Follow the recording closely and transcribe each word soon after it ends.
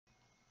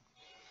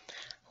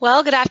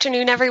Well, good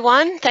afternoon,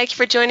 everyone. Thank you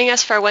for joining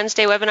us for our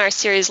Wednesday webinar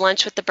series,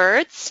 Lunch with the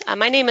Birds.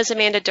 My name is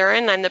Amanda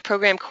Duran. I'm the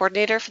program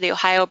coordinator for the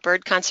Ohio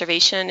Bird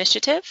Conservation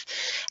Initiative.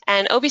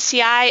 And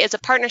OBCI is a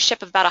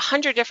partnership of about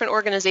 100 different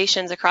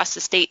organizations across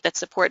the state that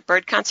support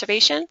bird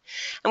conservation.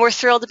 And we're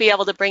thrilled to be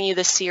able to bring you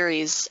this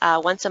series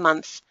once a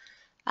month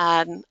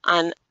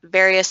on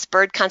various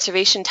bird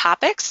conservation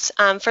topics.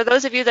 For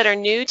those of you that are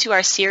new to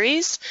our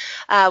series,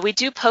 we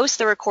do post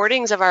the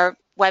recordings of our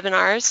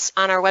webinars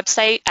on our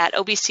website at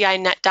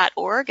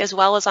obcinet.org as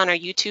well as on our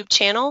YouTube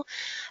channel.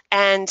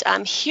 And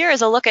here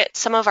is a look at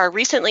some of our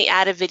recently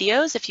added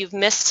videos. If you've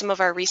missed some of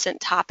our recent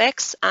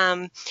topics,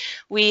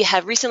 we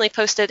have recently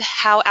posted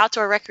how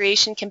outdoor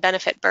recreation can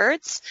benefit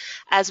birds,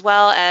 as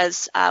well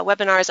as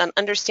webinars on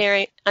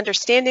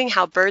understanding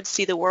how birds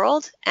see the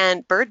world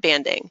and bird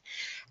banding.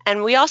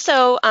 And we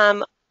also,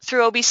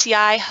 through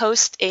OBCI,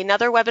 host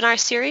another webinar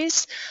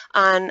series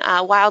on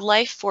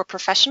wildlife for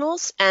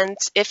professionals. And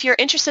if you're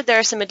interested, there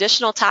are some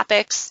additional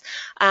topics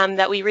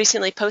that we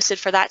recently posted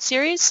for that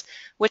series,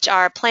 which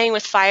are playing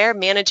with fire,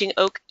 managing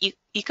oak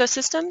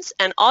ecosystems,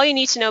 and all you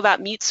need to know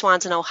about mute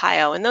swans in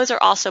Ohio. And those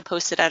are also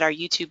posted at our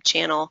YouTube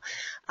channel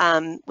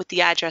with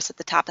the address at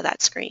the top of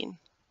that screen.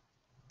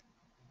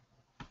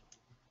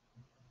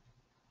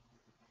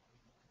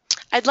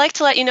 I'd like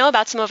to let you know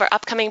about some of our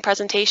upcoming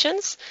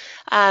presentations.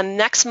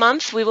 Next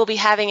month, we will be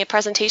having a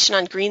presentation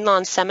on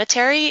Greenlawn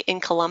Cemetery in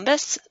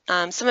Columbus.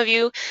 Some of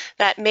you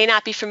that may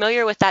not be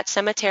familiar with that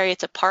cemetery,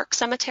 it's a park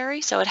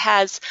cemetery, so it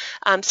has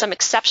some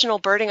exceptional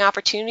birding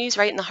opportunities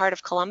right in the heart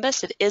of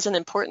Columbus. It is an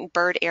important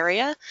bird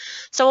area.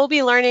 So we'll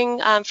be learning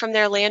from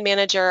their land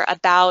manager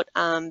about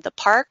the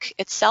park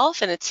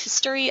itself and its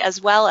history, as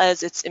well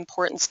as its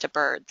importance to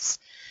birds.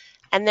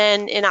 And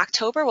then in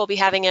October, we'll be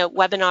having a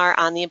webinar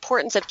on the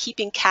importance of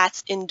keeping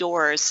cats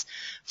indoors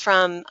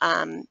from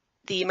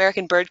the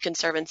American Bird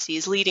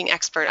Conservancy's leading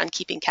expert on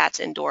keeping cats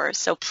indoors.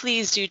 So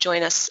please do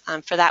join us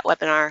for that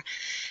webinar.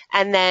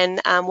 And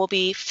then we'll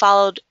be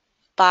followed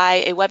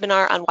by a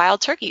webinar on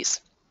wild turkeys.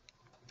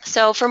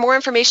 So for more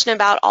information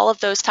about all of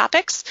those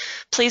topics,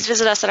 please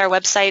visit us at our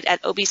website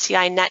at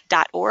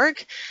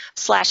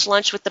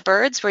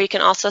obcinet.org/lunchwiththebirds, where you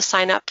can also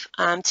sign up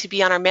to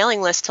be on our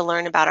mailing list to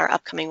learn about our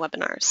upcoming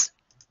webinars.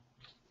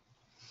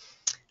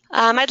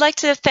 I'd like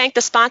to thank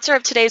the sponsor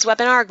of today's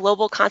webinar,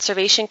 Global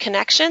Conservation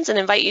Connections, and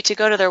invite you to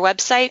go to their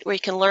website where you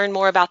can learn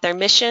more about their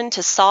mission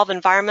to solve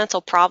environmental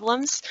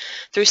problems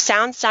through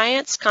sound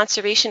science,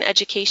 conservation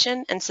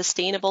education, and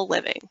sustainable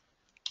living.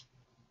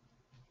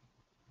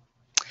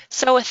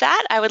 So with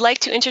that, I would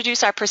like to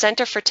introduce our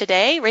presenter for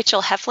today.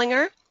 Rachel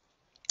Hefflinger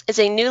is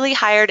a newly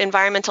hired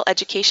environmental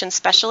education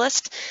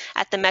specialist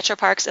at the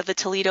MetroParks of the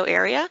Toledo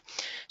area.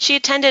 She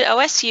attended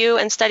OSU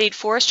and studied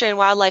forestry and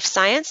wildlife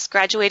science,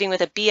 graduating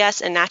with a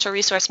BS in natural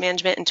resource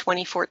management in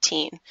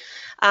 2014.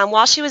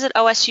 While she was at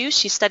OSU,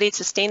 she studied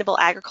sustainable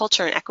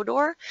agriculture in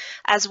Ecuador,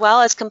 as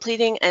well as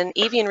completing an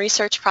avian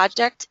research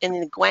project in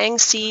the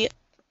Guangxi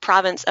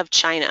province of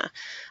China.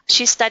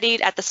 She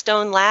studied at the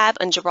Stone Lab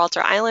on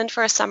Gibraltar Island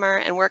for a summer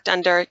and worked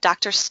under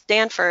Dr.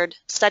 Stanford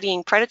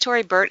studying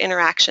predatory bird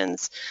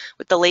interactions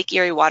with the Lake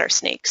Erie water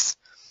snakes.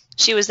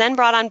 She was then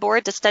brought on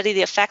board to study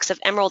the effects of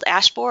emerald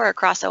ash borer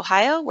across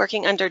Ohio,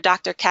 working under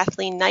Dr.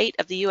 Kathleen Knight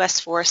of the U.S.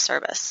 Forest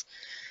Service.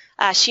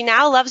 She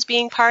now loves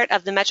being part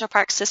of the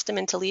MetroParks system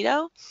in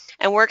Toledo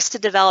and works to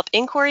develop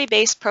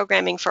inquiry-based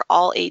programming for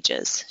all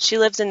ages. She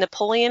lives in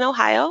Napoleon,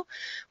 Ohio,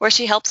 where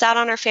she helps out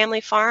on her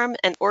family farm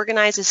and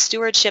organizes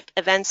stewardship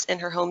events in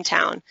her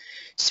hometown.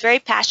 She's very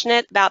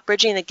passionate about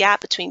bridging the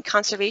gap between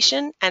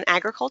conservation and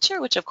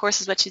agriculture, which of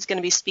course is what she's going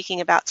to be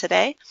speaking about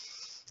today.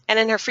 And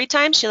in her free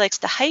time, she likes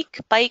to hike,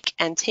 bike,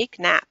 and take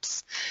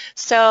naps.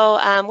 So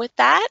with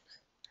that,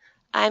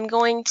 I'm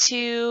going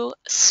to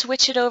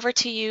switch it over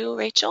to you,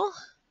 Rachel.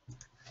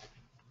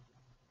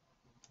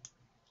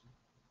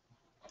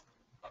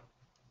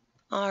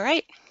 All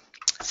right,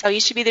 so you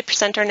should be the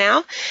presenter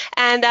now.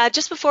 And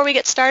just before we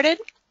get started,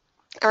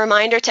 a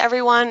reminder to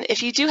everyone,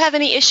 if you do have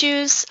any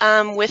issues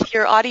with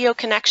your audio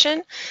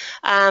connection,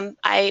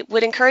 I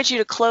would encourage you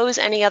to close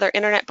any other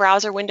internet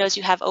browser windows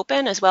you have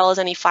open, as well as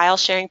any file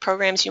sharing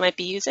programs you might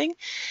be using.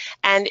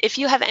 And if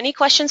you have any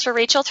questions for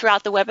Rachel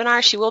throughout the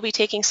webinar, she will be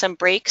taking some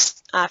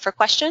breaks for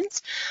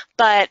questions,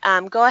 but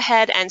go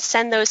ahead and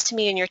send those to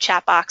me in your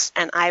chat box,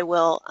 and I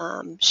will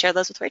share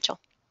those with Rachel.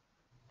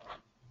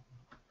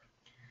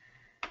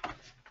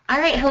 All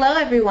right, hello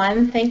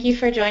everyone. Thank you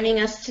for joining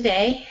us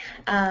today.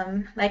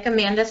 Like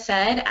Amanda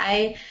said,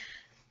 I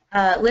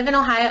live in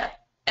Ohio,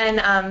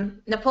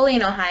 and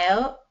Napoleon,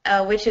 Ohio,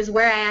 which is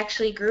where I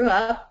actually grew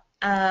up.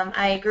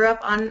 I grew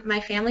up on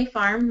my family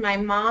farm. My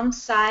mom's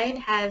side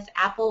has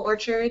apple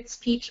orchards,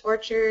 peach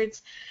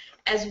orchards,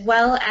 as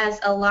well as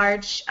a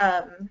large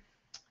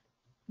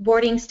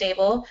boarding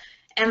stable.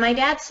 And my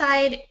dad's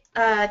side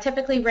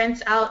typically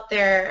rents out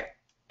their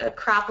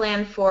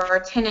cropland for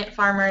tenant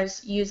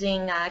farmers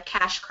using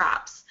cash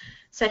crops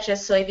such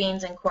as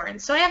soybeans and corn.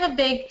 So I have a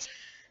big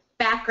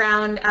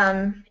background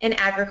in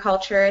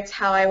agriculture. It's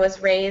how I was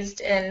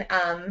raised, and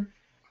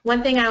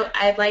one thing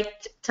I'd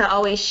like to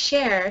always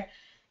share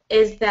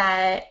is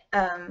that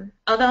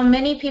although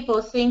many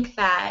people think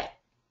that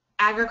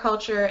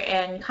agriculture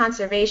and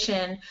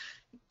conservation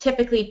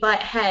typically butt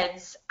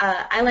heads,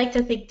 I like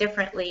to think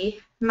differently.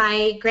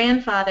 My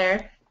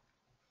grandfather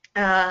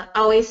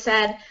always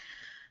said,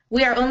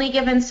 "We are only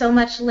given so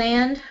much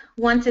land.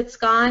 Once it's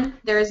gone,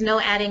 there is no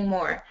adding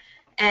more."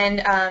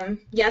 And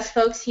yes,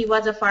 folks, he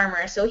was a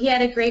farmer, so he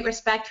had a great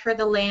respect for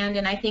the land,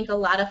 and I think a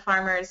lot of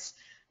farmers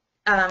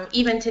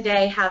even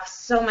today have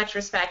so much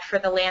respect for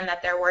the land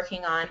that they're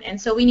working on,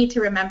 and so we need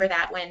to remember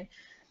that when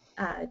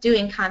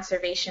doing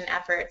conservation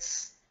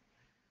efforts.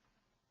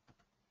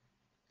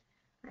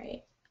 All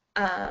right.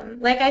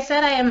 Like I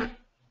said, I am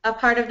a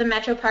part of the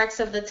MetroParks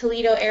of the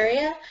Toledo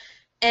area,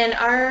 and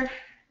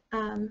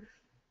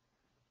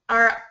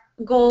our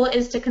goal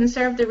is to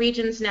conserve the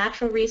region's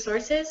natural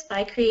resources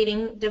by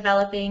creating,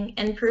 developing,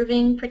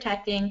 improving,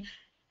 protecting,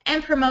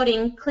 and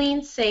promoting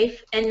clean,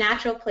 safe, and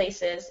natural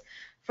places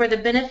for the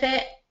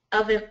benefit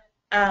of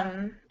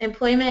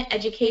employment,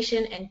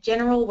 education, and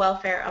general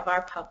welfare of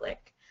our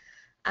public.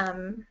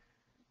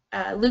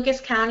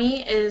 Lucas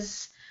County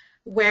is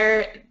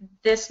where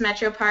this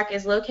Metro Park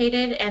is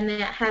located, and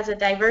it has a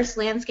diverse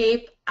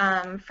landscape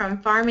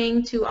from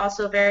farming to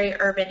also very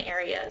urban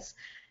areas.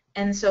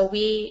 And so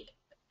we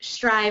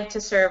strive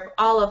to serve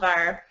all of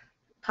our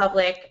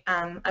public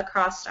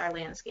across our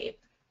landscape.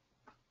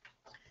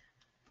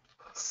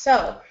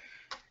 So,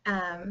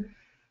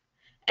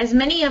 as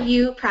many of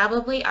you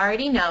probably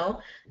already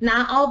know,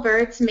 not all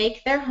birds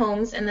make their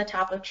homes in the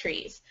top of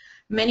trees.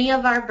 Many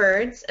of our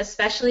birds,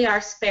 especially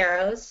our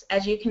sparrows,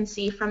 as you can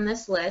see from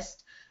this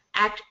list,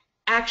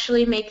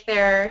 actually make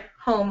their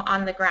home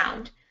on the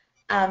ground.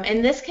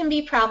 And this can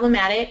be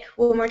problematic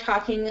when we're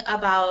talking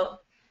about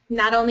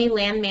not only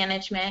land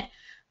management,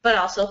 but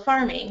also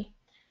farming.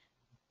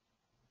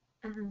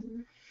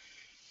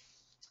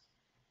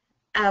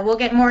 We'll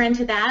get more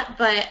into that,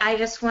 but I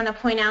just want to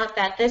point out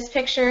that this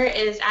picture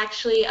is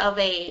actually of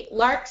a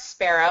lark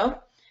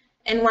sparrow.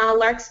 And while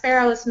lark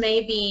sparrows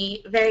may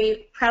be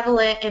very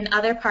prevalent in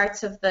other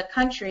parts of the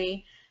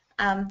country,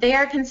 they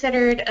are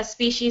considered a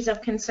species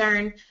of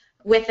concern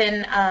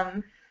within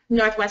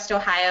Northwest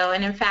Ohio,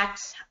 and in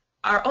fact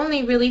are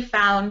only really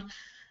found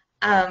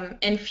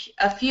in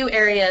a few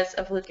areas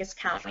of Lucas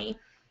County.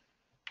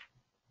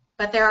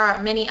 But there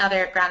are many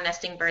other ground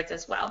nesting birds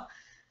as well.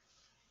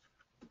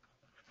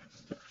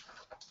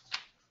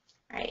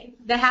 All right.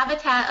 The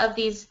habitat of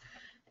these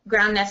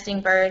ground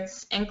nesting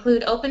birds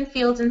include open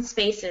fields and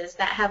spaces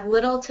that have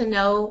little to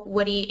no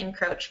woody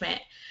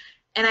encroachment.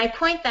 And I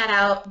point that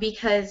out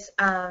because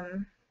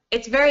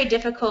it's very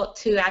difficult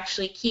to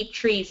actually keep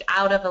trees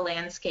out of a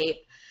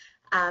landscape.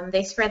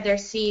 They spread their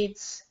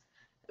seeds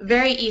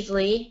very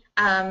easily,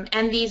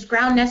 and these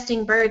ground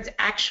nesting birds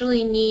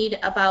actually need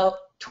about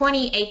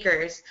 20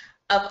 acres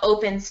of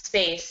open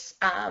space,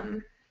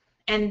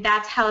 and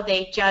that's how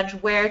they judge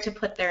where to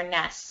put their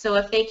nests. So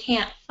if they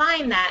can't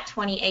find that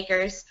 20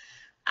 acres,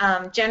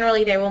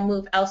 generally they will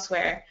move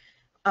elsewhere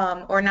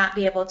or not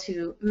be able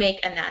to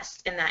make a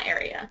nest in that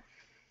area.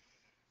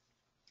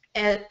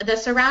 The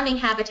surrounding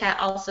habitat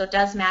also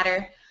does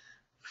matter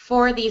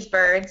for these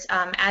birds.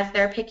 As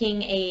they're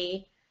picking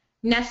a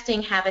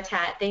nesting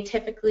habitat, they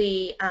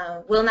typically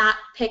will not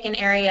pick an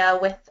area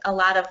with a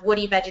lot of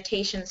woody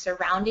vegetation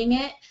surrounding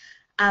it,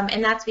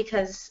 and that's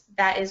because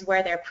that is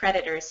where their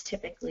predators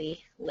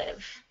typically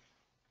live.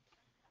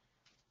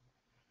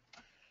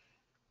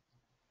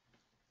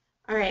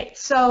 All right,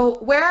 so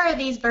where are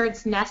these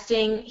birds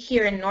nesting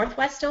here in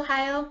Northwest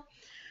Ohio?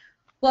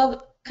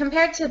 Well,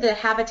 compared to the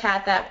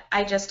habitat that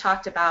I just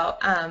talked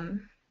about,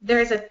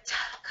 there's a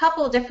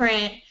couple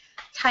different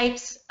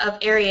types of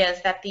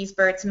areas that these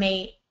birds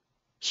may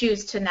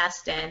choose to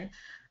nest in.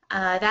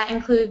 That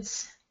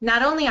includes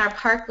not only our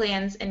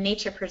parklands and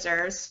nature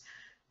preserves,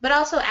 but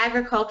also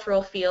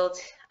agricultural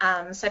fields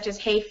such as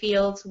hay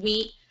fields,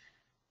 wheat,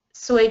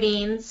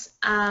 soybeans,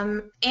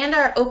 and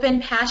our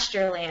open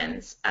pasture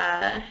lands.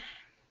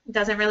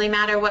 Doesn't really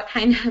matter what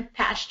kind of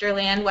pasture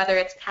land, whether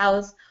it's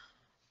cows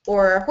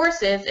or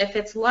horses. If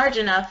it's large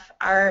enough,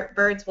 our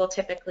birds will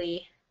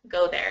typically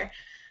go there.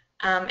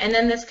 And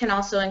then this can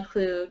also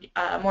include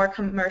more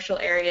commercial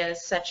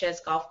areas such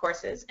as golf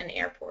courses and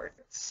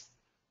airports.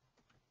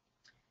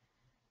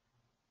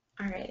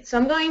 All right, so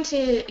I'm going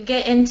to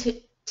get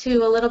into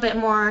a little bit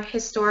more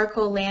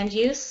historical land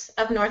use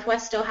of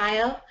Northwest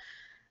Ohio.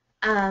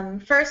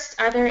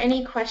 First, are there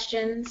any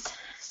questions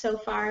so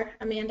far,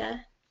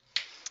 Amanda?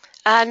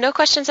 No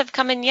questions have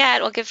come in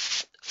yet. We'll give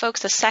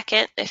folks a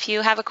second. If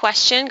you have a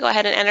question, go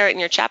ahead and enter it in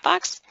your chat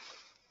box.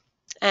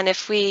 And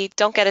if we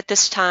don't get it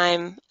this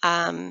time,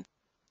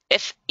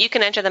 if you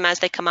can enter them as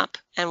they come up,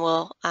 and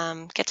we'll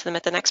get to them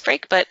at the next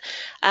break. But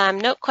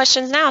no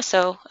questions now,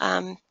 so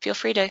feel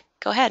free to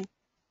go ahead.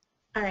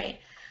 All right.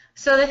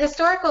 So the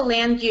historical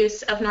land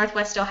use of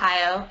Northwest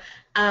Ohio,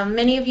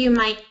 many of you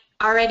might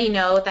already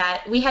know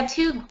that we had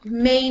two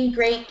main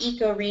great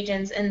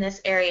ecoregions in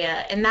this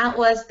area, and that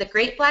was the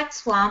Great Black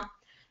Swamp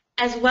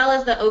as well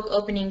as the Oak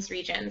Openings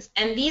regions.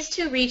 And these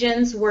two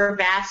regions were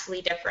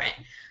vastly different.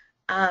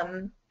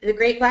 The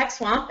Great Black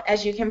Swamp,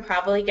 as you can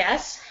probably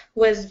guess,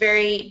 was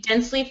very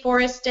densely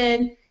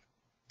forested.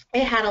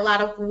 It had a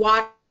lot of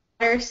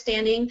water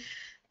standing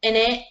in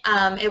it.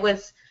 It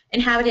was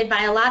inhabited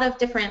by a lot of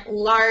different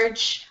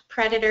large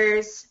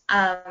predators,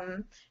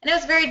 and it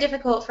was very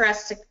difficult for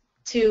us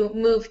to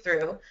move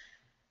through.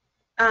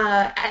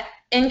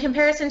 In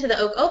comparison to the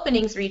Oak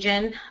Openings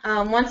region,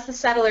 once the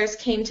settlers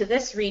came to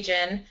this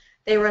region,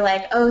 they were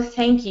like, oh,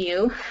 thank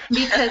you,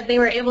 because they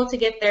were able to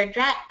get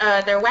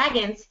their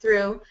wagons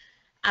through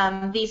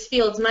these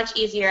fields much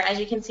easier. As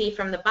you can see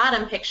from the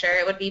bottom picture,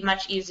 it would be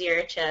much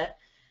easier to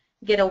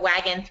get a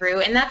wagon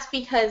through, and that's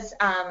because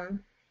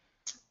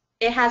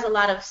it has a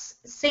lot of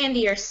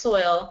sandier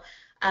soil,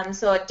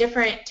 so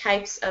different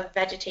types of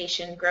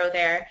vegetation grow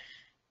there,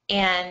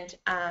 and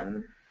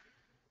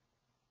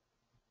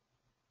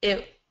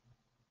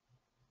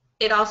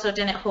it also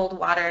didn't hold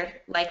water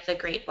like the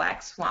Great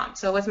Black Swamp,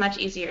 so it was much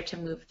easier to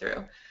move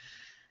through.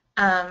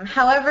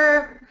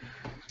 However,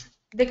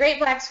 the Great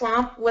Black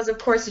Swamp was, of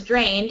course,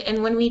 drained,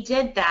 and when we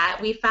did that,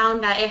 we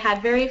found that it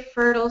had very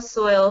fertile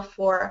soil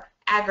for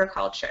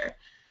agriculture.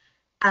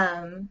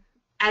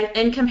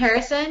 In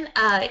comparison,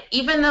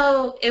 even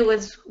though it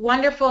was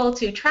wonderful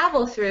to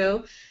travel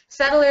through,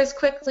 settlers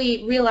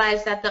quickly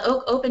realized that the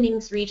Oak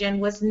Openings region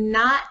was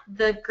not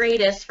the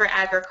greatest for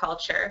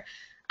agriculture.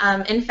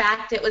 In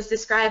fact, it was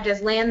described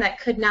as land that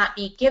could not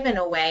be given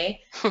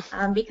away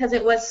because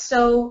it was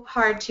so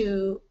hard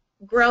to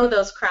grow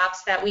those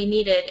crops that we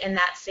needed in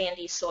that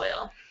sandy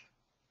soil.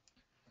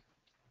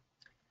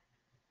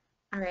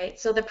 All right,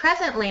 so the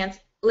present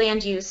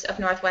land use of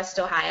Northwest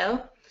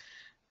Ohio,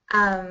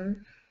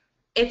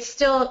 it's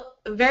still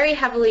very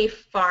heavily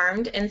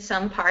farmed in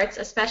some parts,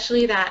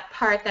 especially that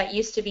part that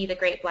used to be the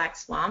Great Black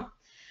Swamp.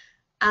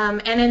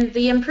 And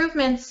the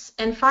improvements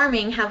in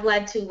farming have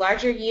led to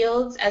larger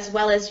yields as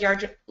well as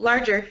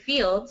larger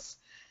fields,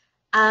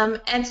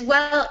 as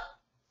well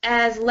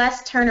as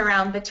less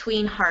turnaround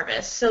between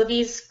harvests. So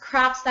these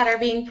crops that are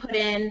being put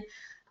in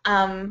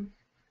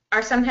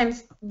are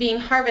sometimes being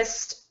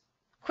harvested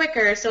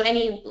quicker, so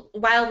any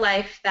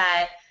wildlife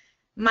that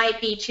might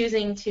be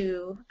choosing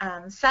to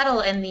settle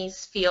in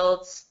these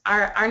fields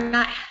are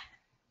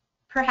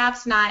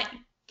perhaps not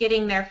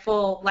getting their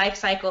full life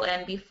cycle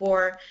in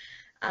before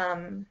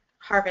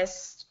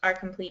harvests are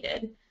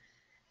completed.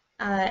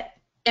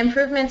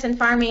 Improvements in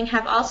farming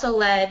have also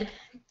led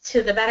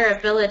to the better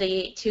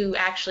ability to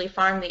actually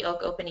farm the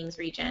Oak Openings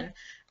region.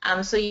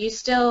 So you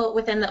still,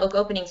 within the Oak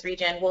Openings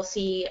region, will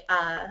see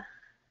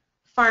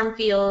farm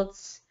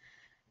fields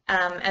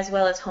as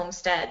well as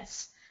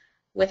homesteads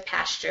with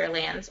pasture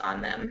lands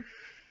on them.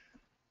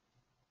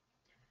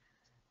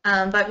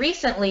 But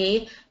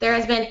recently, there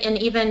has been an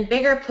even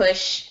bigger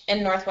push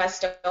in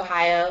Northwest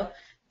Ohio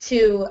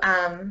to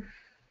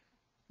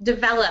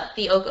develop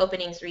the Oak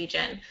Openings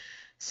region.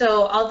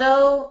 So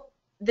although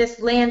this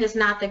land is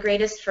not the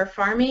greatest for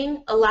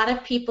farming, a lot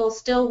of people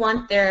still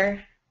want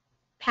their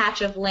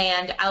patch of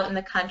land out in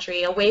the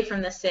country, away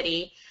from the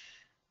city.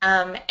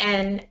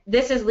 And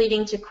this is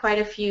leading to quite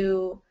a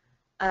few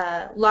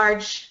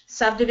large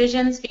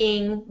subdivisions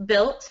being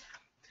built,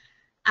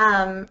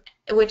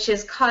 which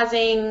is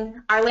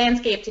causing our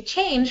landscape to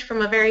change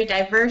from a very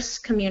diverse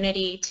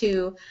community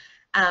to,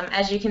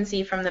 as you can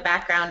see from the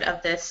background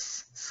of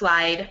this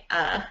slide,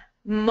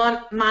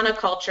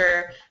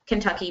 monoculture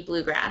Kentucky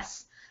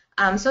bluegrass.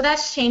 So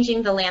that's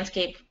changing the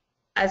landscape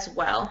as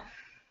well.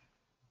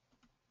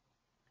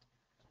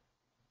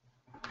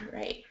 All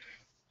right.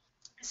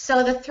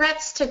 So the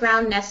threats to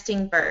ground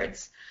nesting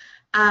birds.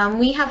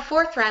 We have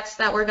 4 threats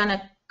that we're going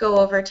to go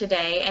over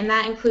today, and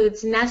that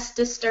includes nest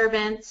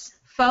disturbance,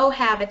 faux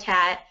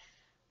habitat,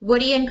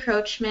 woody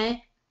encroachment,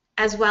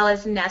 as well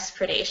as nest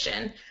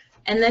predation.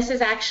 And this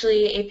is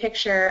actually a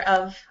picture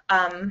of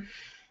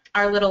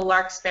our little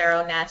lark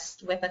sparrow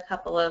nest with a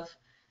couple of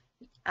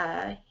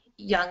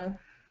young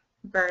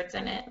birds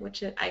in it,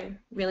 which I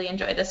really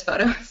enjoy this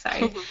photo.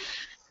 Sorry.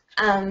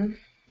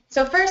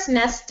 So first,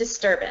 nest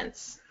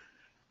disturbance.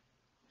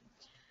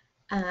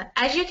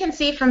 As you can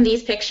see from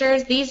these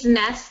pictures, these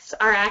nests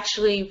are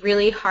actually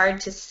really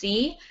hard to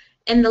see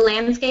in the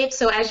landscape.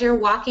 So as you're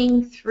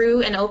walking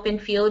through an open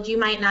field, you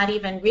might not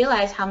even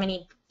realize how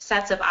many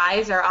sets of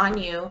eyes are on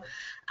you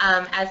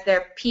as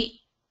they're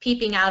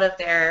peeping out of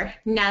their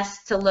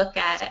nests to look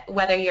at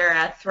whether you're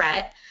a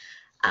threat.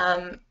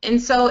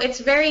 And so it's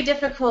very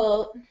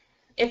difficult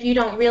if you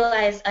don't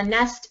realize a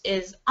nest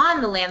is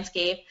on the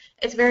landscape.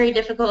 It's very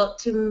difficult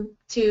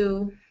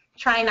to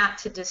try not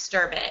to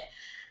disturb it.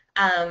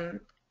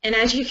 And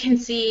as you can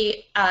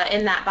see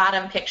in that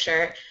bottom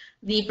picture,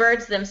 the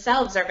birds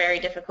themselves are very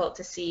difficult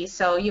to see,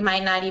 so you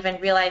might not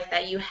even realize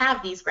that you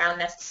have these ground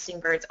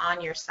nesting birds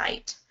on your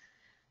site.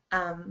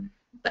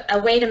 But a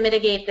way to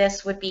mitigate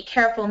this would be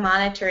careful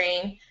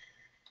monitoring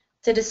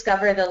to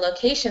discover the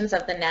locations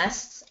of the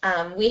nests.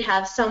 We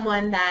have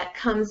someone that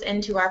comes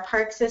into our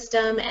park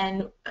system,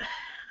 and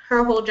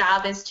her whole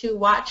job is to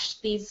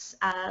watch these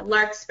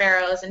lark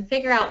sparrows and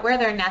figure out where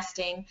they're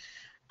nesting.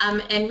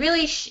 And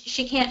really,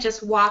 she can't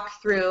just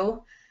walk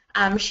through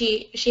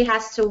She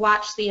has to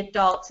watch the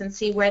adults and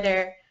see where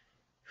they're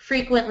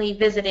frequently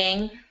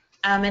visiting,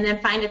 and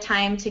then find a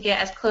time to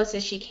get as close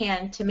as she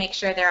can to make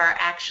sure there are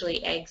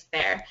actually eggs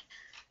there.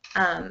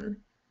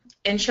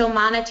 And she'll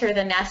monitor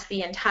the nest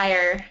the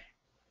entire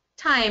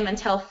time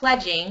until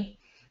fledging.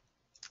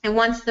 And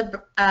once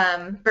the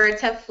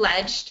birds have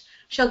fledged,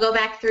 she'll go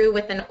back through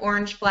with an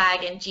orange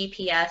flag and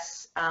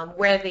GPS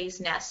where these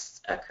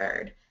nests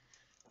occurred.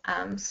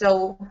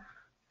 So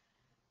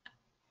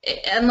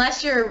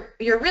unless you're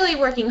really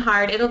working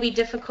hard, it'll be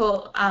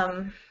difficult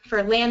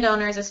for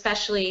landowners,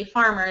 especially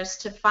farmers,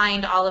 to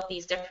find all of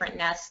these different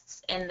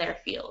nests in their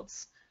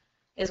fields,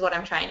 is what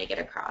I'm trying to get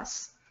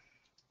across.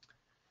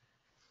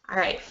 All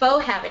right,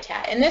 faux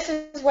habitat, and this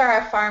is where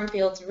our farm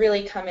fields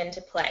really come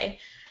into play.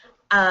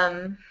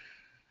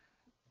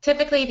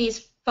 Typically,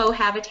 these faux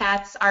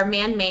habitats are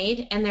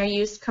man-made and they're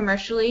used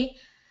commercially.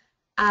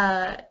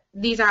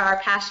 These are our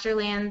pasture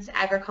lands,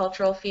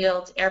 agricultural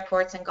fields,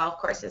 airports, and golf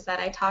courses that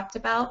I talked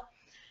about.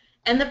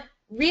 And the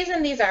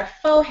reason these are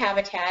faux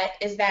habitat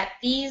is that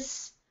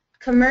these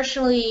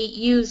commercially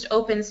used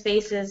open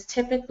spaces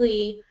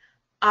typically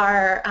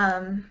are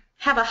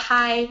have a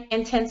high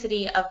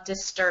intensity of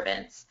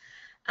disturbance.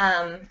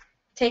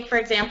 Take, for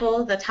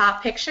example, the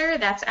top picture.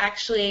 That's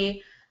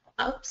actually,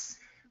 at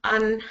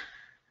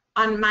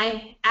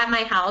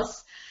my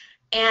house.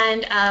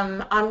 And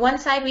on one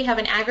side we have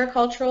an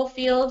agricultural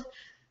field.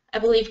 I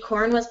believe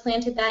corn was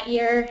planted that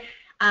year.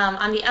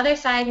 On the other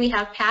side we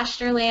have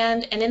pasture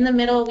land, and in the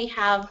middle we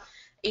have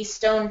a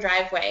stone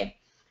driveway.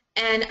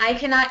 And I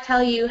cannot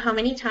tell you how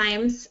many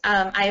times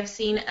I have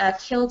seen a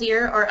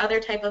killdeer or other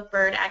type of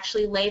bird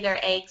actually lay their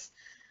eggs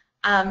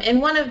in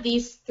one of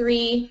these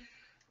three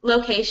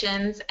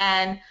locations,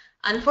 and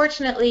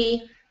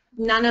unfortunately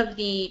none of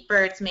the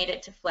birds made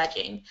it to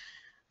fledging.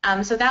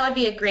 So that would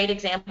be a great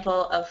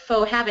example of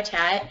faux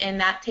habitat, and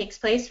that takes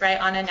place right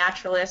on a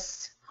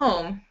naturalist's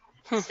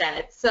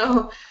homestead.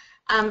 So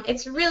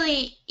it's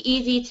really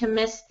easy to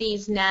miss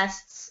these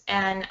nests,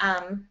 and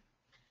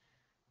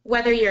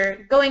whether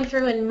you're going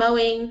through and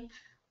mowing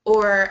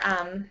or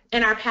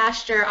in our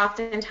pasture,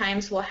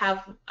 oftentimes we'll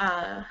have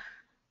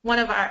one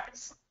of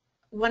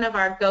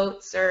our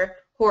goats or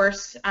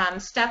horse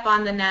step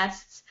on the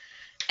nests.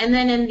 And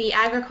then in the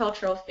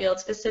agricultural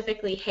fields,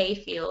 specifically hay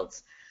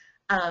fields,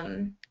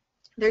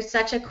 there's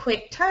such a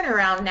quick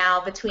turnaround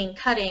now between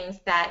cuttings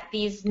that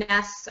these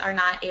nests are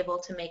not able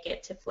to make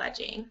it to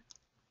fledging.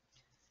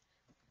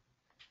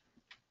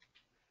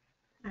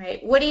 All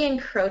right, woody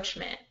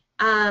encroachment.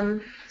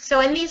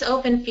 So in these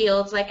open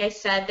fields, like I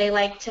said, they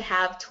like to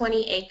have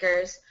 20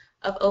 acres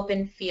of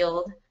open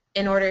field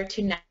in order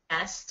to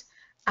nest.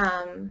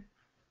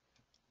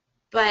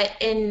 But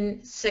in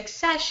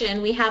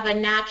succession, we have a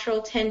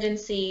natural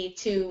tendency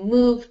to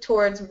move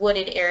towards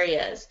wooded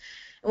areas.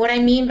 And what I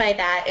mean by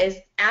that is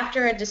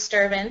after a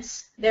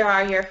disturbance, there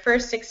are your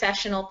first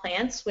successional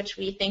plants, which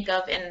we think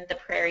of in the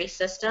prairie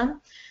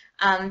system,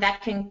 that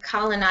can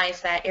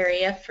colonize that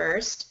area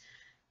first.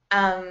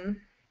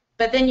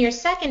 But then your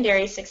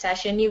secondary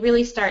succession, you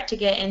really start to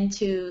get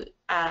into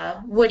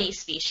woody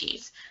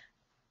species.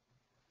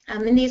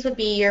 And these would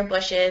be your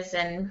bushes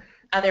and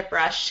other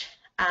brush.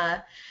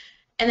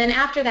 And then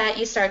after that,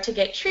 you start to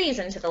get trees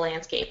into the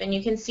landscape. And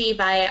you can see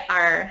by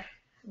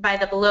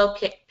the below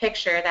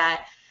picture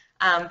that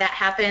that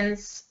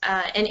happens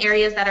in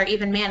areas that are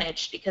even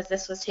managed, because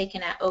this was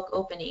taken at oak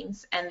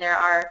openings. And there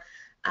are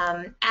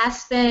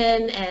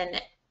aspen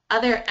and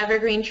other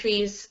evergreen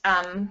trees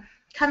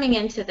coming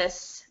into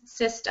this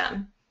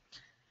system.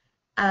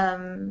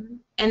 And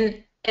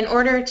in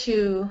order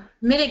to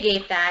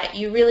mitigate that,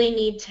 you really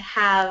need to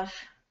have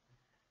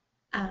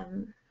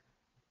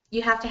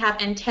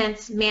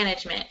intense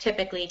management,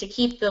 typically, to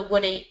keep the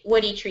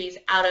woody trees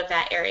out of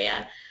that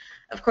area.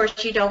 Of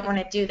course, you don't want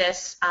to do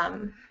this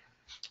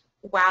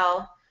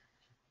while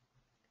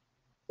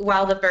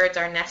the birds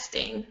are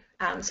nesting.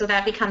 So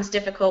that becomes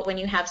difficult when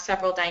you have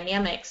several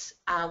dynamics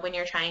when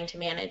you're trying to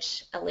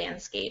manage a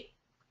landscape.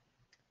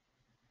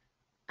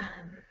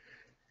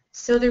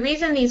 So the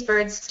reason these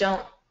birds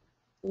don't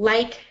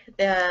like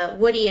the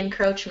woody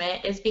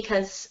encroachment is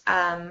because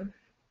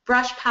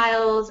brush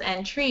piles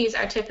and trees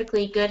are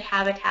typically good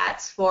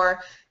habitats for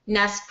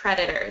nest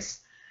predators.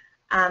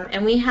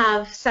 And we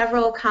have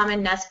several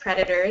common nest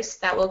predators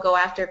that will go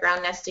after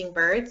ground nesting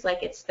birds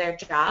like it's their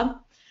job.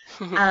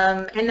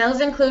 And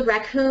those include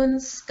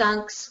raccoons,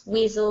 skunks,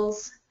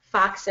 weasels,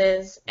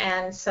 foxes,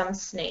 and some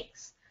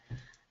snakes.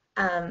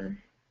 Not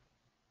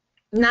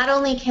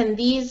only can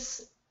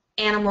these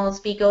animals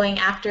be going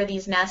after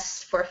these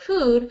nests for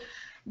food,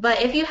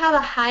 but if you have a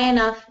high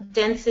enough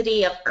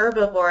density of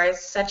herbivores,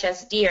 such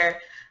as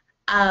deer,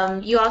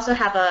 you also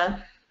have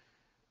a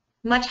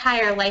much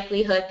higher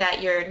likelihood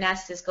that your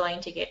nest is going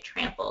to get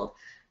trampled.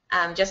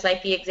 Just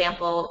like the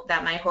example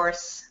that my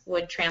horse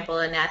would trample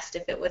a nest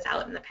if it was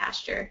out in the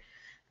pasture.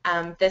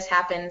 This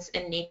happens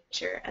in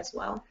nature as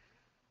well.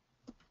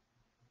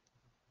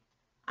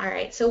 All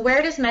right, so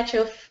where does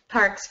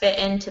MetroParks fit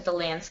into the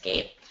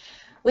landscape?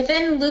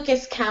 Within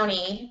Lucas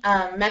County,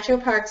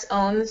 MetroParks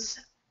owns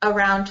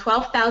around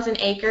 12,000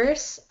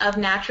 acres of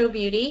natural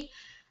beauty,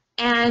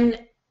 and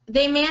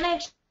they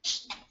manage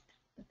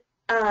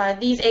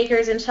these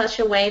acres in such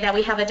a way that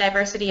we have a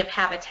diversity of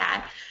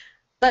habitat.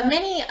 But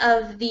many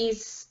of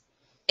these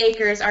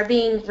acres are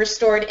being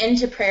restored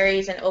into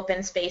prairies and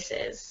open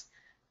spaces.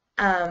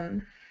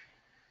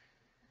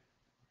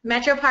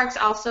 MetroParks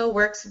also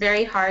works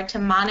very hard to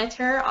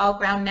monitor all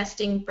ground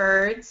nesting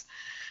birds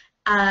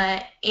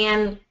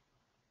and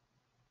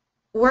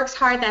works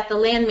hard that the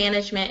land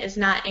management is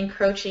not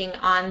encroaching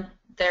on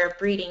their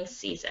breeding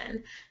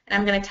season. And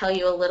I'm going to tell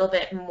you a little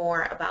bit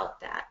more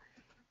about that.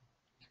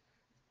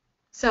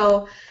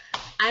 So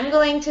I'm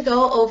going to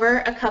go over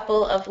a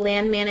couple of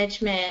land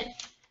management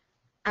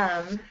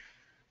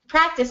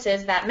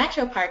practices that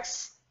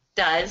MetroParks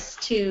does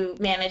to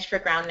manage for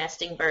ground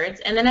nesting birds,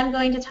 and then I'm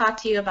going to talk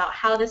to you about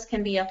how this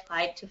can be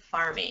applied to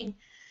farming.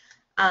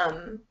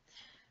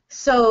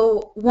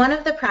 So one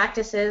of the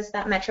practices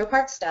that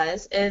MetroParks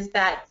does is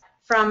that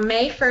from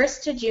May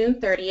 1st to June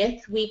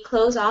 30th, we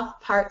close off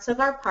parts of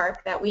our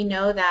park that we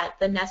know that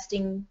the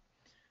nesting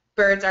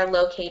birds are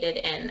located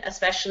in,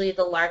 especially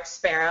the lark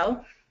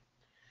sparrow.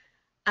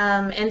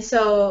 And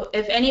so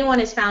if anyone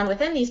is found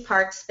within these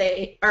parks,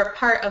 they are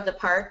part of the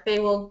park, they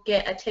will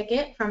get a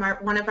ticket from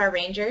one of our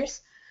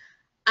rangers.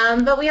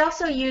 But we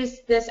also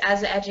use this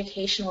as an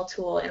educational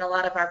tool in a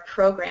lot of our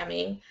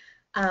programming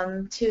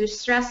to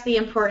stress the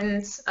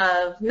importance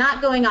of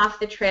not going off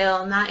the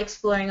trail, not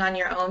exploring on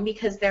your own,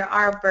 because there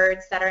are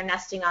birds that are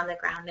nesting on the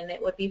ground, and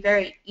it would be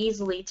very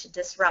easily to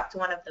disrupt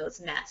one of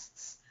those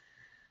nests.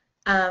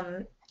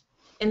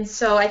 And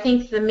so I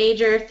think the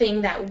major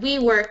thing that we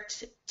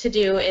worked to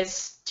do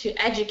is to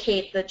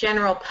educate the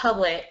general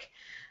public,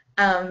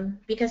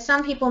 because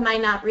some people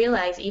might not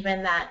realize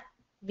even that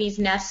these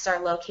nests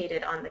are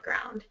located on the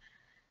ground.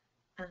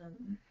 All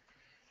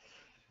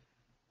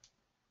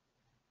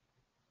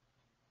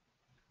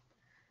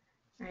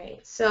right,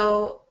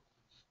 so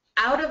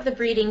out of the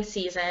breeding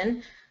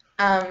season,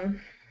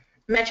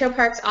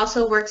 MetroParks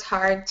also works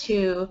hard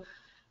to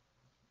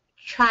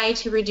try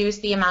to reduce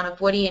the amount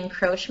of woody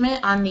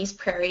encroachment on these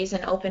prairies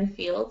and open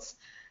fields.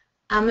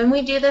 And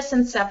we do this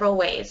in several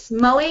ways.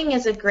 Mowing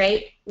is a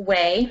great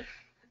way.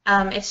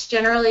 It's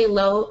generally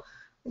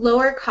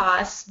lower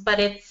cost, but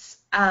it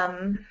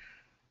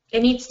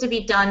needs to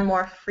be done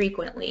more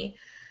frequently.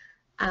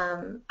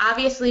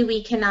 Obviously,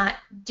 we cannot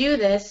do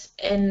this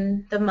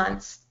in the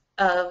months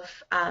of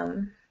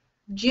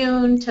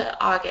June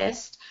to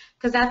August,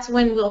 because that's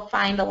when we'll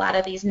find a lot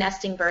of these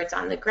nesting birds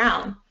on the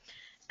ground.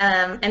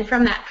 And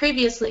from that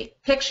previous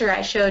picture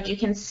I showed, you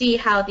can see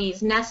how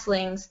these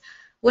nestlings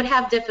would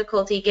have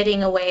difficulty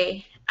getting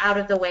away out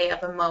of the way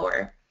of a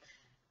mower.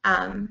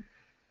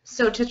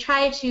 So to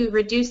try to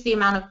reduce the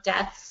amount of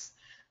deaths,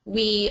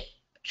 we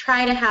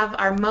try to have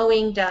our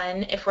mowing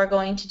done, if we're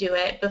going to do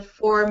it,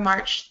 before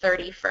March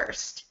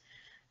 31st.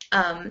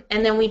 And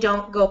then we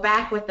don't go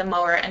back with the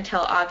mower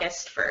until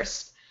August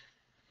 1st.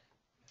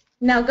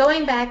 Now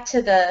going back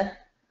to the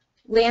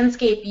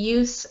landscape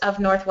use of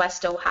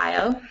Northwest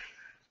Ohio,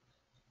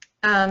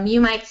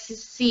 you might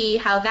see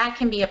how that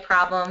can be a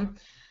problem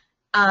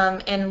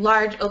in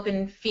large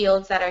open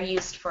fields that are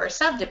used for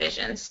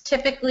subdivisions.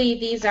 Typically,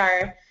 these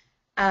are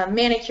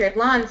manicured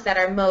lawns that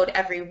are mowed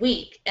every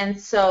week, and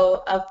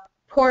so a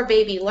poor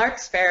baby lark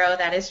sparrow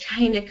that is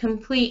trying to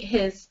complete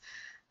his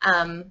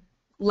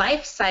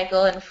life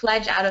cycle and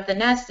fledge out of the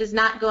nest is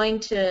not going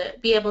to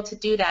be able to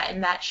do that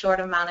in that short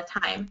amount of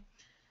time.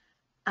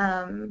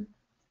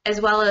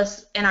 As well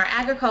as in our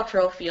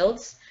agricultural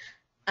fields,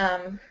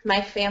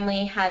 my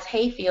family has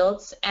hay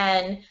fields,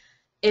 and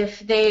if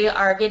they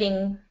are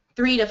getting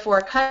 3 to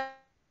 4 cuts,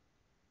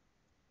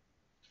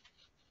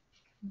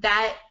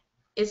 that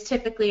is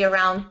typically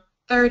around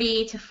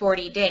 30 to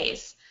 40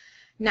 days.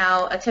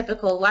 Now, a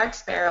typical lark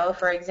sparrow,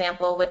 for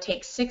example, would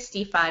take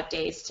 65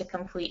 days to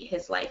complete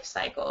his life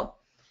cycle.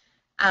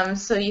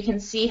 So you can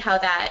see how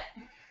that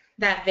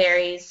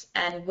varies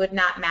and would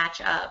not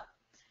match up.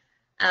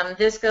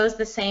 This goes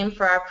the same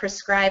for our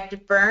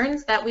prescribed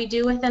burns that we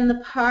do within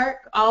the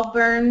park. All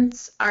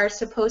burns are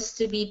supposed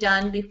to be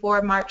done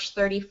before March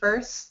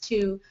 31st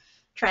to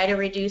try to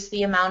reduce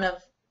the amount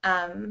of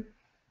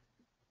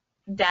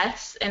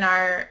deaths in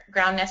our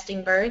ground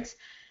nesting birds.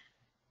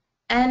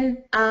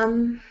 And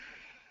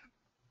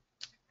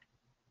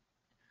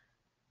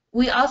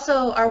we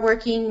also are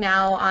working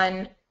now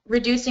on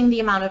reducing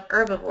the amount of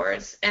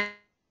herbivores and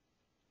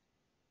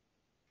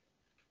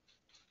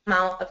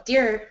amount of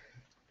deer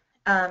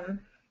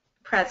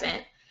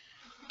present.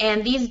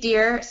 And these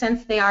deer,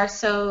 since they are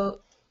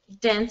so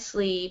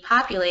densely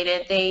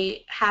populated,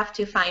 they have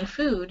to find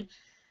food,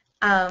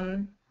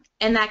 and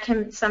that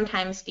can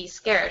sometimes be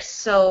scarce.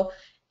 So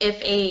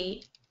if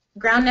a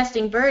ground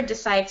nesting bird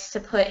decides to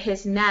put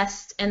his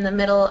nest in the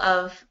middle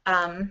of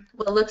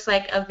what looks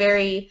like a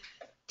very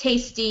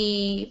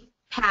tasty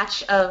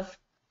patch of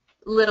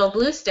little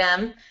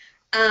bluestem,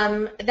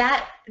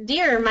 that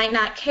deer might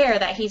not care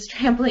that he's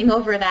trampling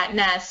over that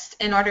nest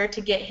in order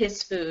to get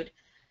his food.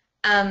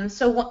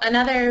 So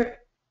another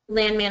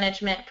land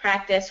management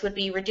practice would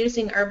be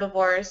reducing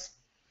herbivores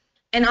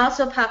and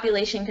also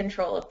population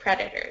control of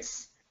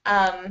predators.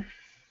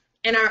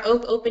 In our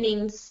Oak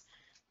Openings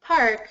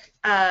Park,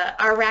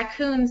 our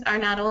raccoons are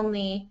not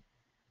only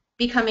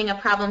becoming a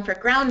problem for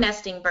ground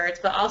nesting birds,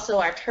 but also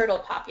our turtle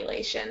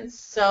populations.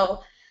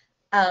 So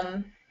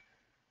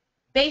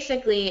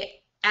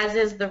basically, as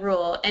is the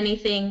rule,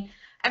 everything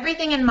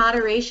in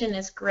moderation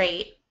is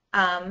great,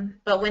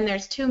 but when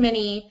there's too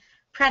many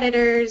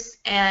predators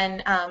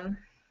and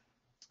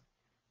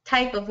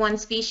type of one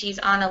species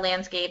on a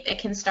landscape, it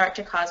can start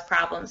to cause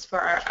problems for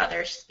our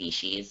other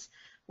species,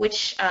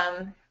 which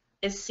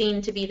is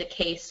seen to be the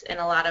case in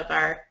a lot of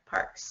our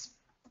parks.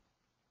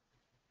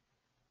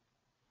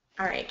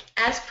 All right,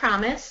 as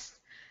promised,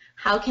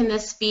 how can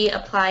this be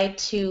applied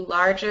to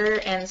larger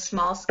and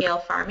small-scale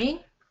farming?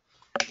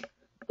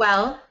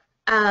 Well,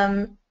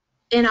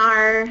 in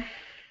our,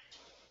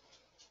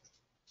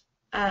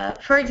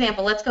 for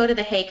example, let's go to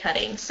the hay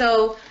cutting.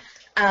 So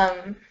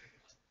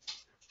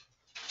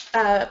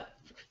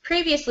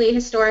previously,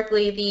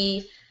 historically,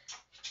 the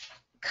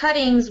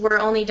cuttings were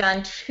only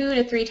done 2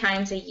 to 3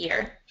 times a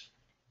year.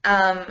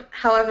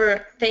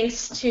 However,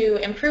 thanks to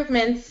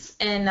improvements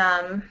in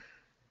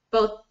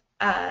both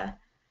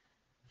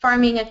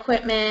farming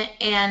equipment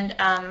and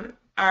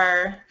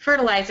our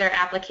fertilizer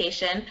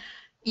application,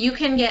 you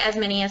can get as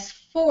many as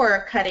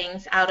 4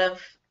 cuttings out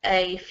of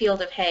a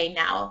field of hay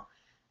now.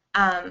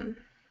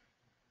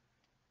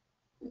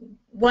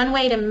 One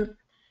way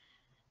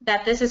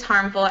that this is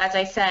harmful, as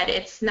I said,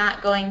 it's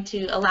not going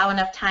to allow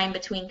enough time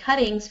between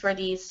cuttings for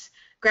these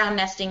ground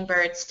nesting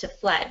birds to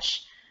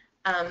fledge.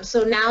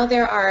 So now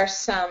there are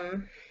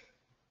some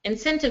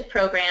incentive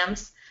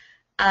programs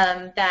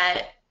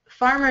that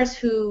farmers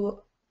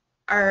who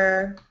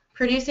are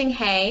producing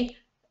hay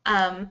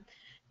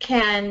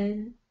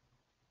can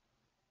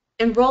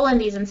enroll in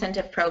these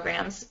incentive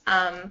programs.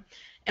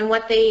 And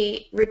what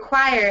they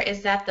require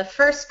is that the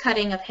first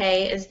cutting of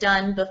hay is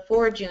done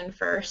before June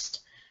 1st.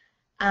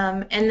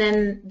 And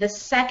then the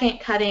second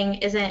cutting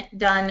isn't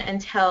done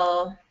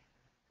until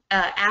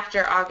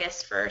after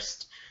August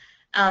 1st.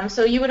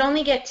 So you would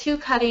only get 2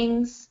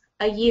 cuttings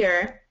a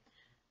year,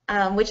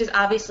 which is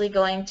obviously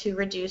going to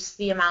reduce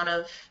the amount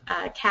of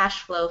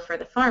cash flow for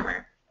the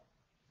farmer.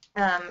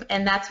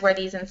 And that's where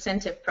these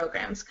incentive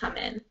programs come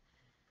in.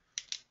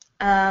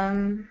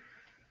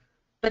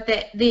 But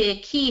the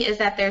key is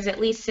that there's at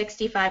least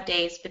 65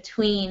 days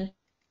between.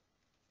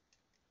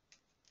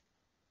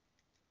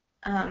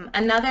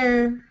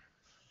 Another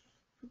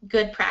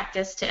good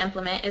practice to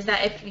implement is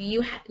that if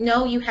you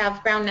know you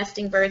have ground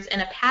nesting birds in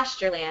a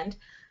pasture land,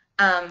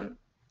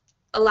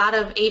 a lot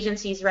of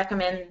agencies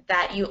recommend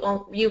that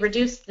you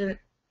reduce the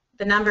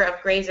number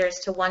of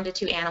grazers to 1 to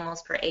 2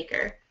 animals per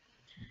acre.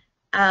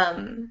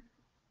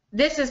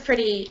 This is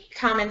pretty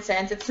common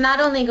sense. It's not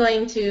only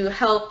going to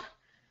help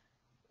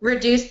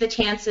reduce the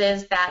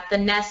chances that the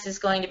nest is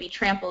going to be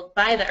trampled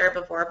by the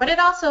herbivore, but it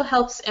also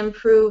helps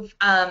improve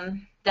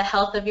the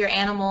health of your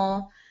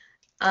animal.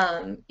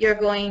 You're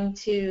going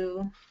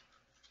to,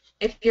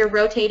 if you're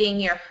rotating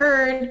your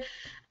herd,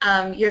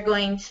 you're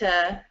going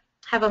to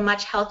have a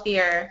much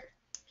healthier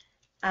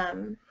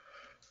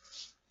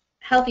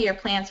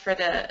plants for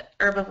the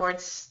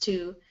herbivores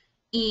to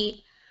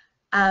eat,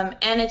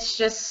 and it's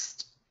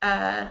just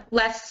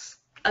less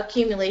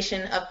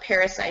accumulation of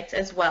parasites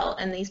as well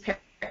in these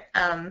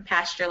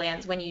pasture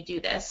lands when you do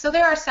this. So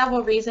there are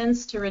several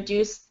reasons to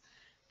reduce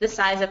the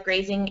size of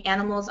grazing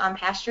animals on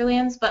pasture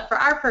lands, but for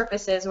our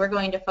purposes, we're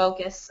going to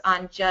focus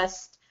on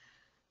just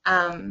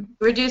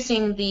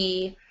reducing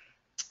the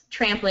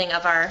trampling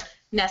of our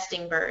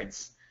nesting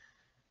birds.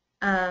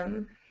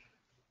 Other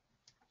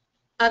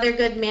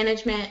good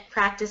management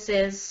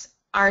practices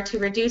are to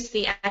reduce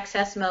the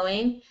excess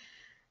mowing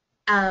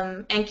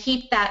and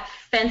keep that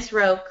fence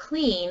row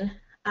clean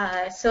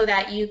so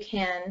that you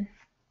can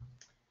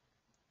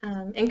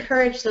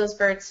encourage those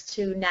birds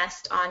to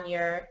nest on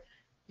your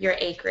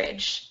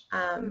acreage.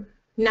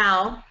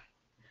 Now,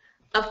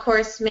 of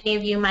course, many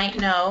of you might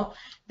know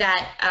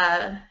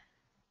that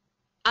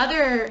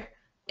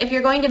if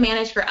you're going to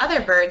manage for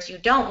other birds, you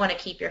don't want to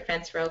keep your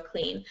fence row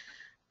clean.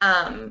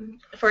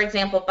 For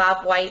example,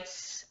 bob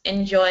whites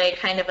enjoy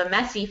kind of a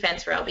messy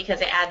fence row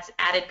because it adds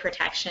added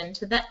protection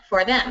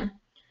for them.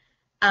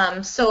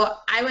 So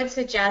I would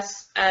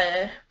suggest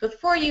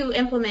before you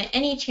implement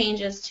any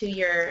changes to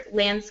your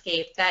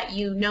landscape that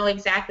you know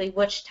exactly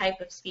which type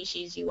of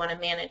species you want to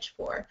manage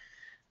for,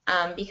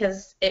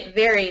 because it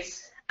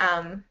varies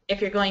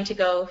if you're going to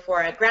go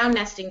for a ground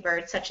nesting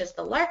bird such as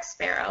the lark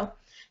sparrow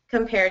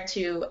compared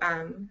to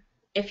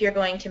if you're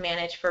going to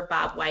manage for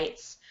bob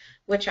whites,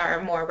 which are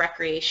a more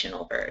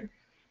recreational bird.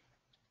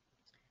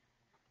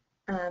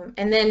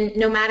 And then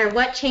no matter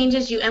what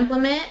changes you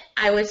implement,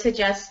 I would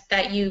suggest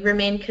that you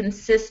remain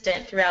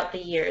consistent throughout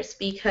the years,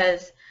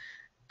 because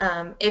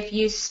if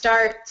you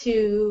start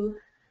to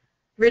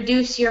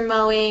reduce your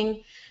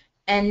mowing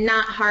and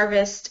not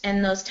harvest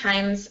in those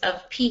times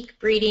of peak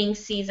breeding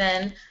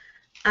season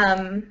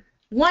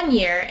one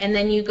year, and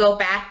then you go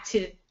back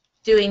to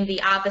doing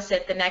the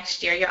opposite the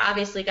next year, you're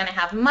obviously going to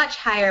have much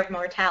higher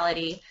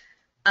mortality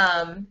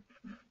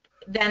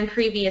than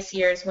previous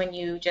years when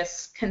you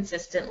just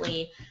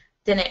consistently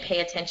didn't pay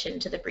attention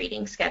to the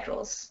breeding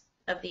schedules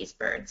of these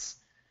birds.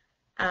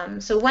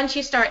 So once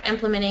you start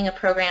implementing a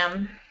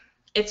program,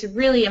 it's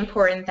really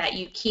important that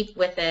you keep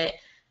with it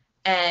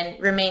and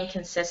remain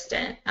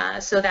consistent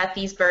so that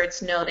these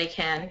birds know they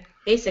can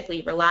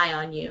basically rely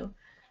on you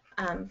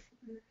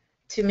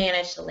to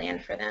manage the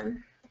land for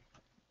them.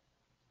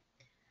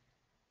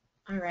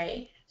 All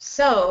right,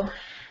 so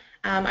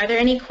are there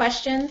any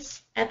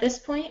questions at this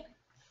point?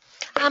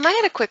 I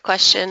had a quick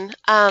question.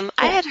 I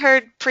had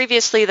heard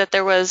previously that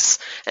there was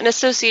an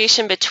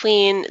association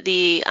between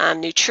the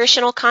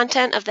nutritional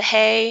content of the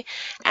hay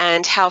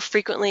and how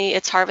frequently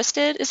it's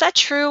harvested. Is that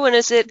true? And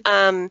is it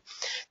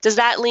does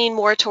that lean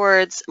more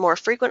towards more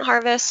frequent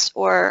harvests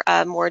or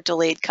more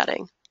delayed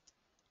cutting?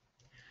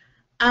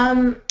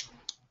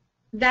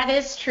 That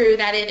is true.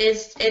 That it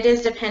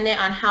is dependent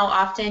on how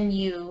often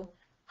you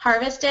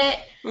harvest it,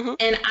 Mm-hmm.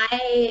 and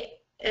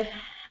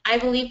I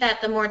believe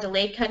that the more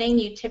delayed cutting,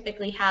 you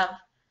typically have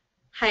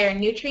higher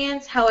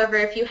nutrients. However,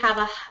 if you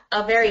have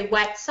a very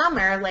wet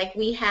summer like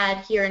we had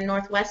here in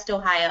Northwest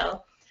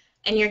Ohio,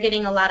 and you're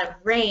getting a lot of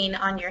rain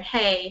on your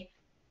hay,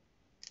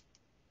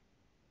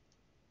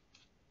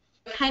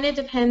 it kind of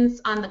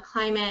depends on the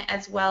climate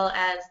as well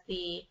as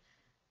the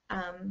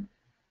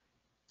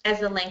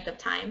length of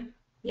time.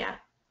 Yeah.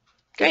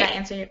 Does Great. that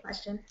answer your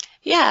question?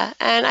 Yeah,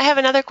 and I have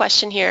another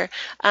question here.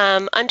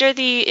 Under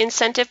the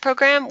incentive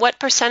program, what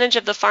percentage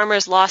of the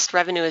farmer's lost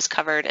revenue is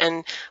covered,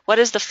 and what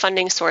is the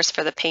funding source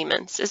for the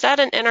payments? Is that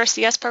an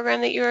NRCS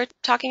program that you were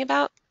talking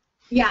about?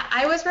 Yeah,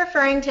 I was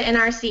referring to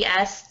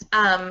NRCS.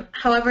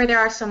 However, there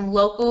are some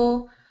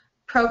local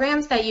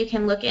programs that you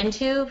can look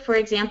into. For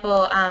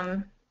example,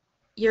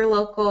 your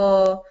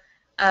local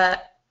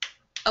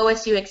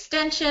OSU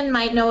Extension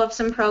might know of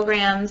some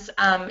programs,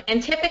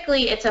 and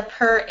typically it's a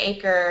per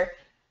acre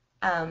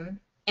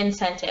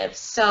incentive.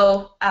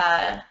 So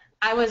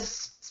I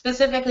was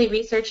specifically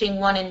researching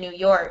one in New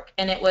York,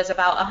 and it was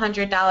about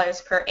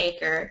 $100 per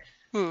acre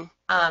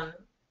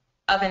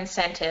of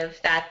incentive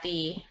that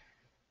the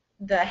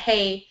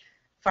hay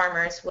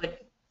farmers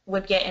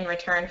would get in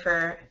return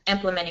for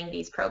implementing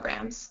these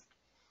programs.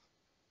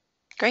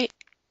 Great.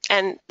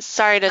 And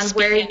sorry to speak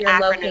where in you're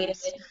acronyms. located.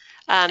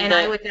 And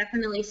I would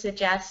definitely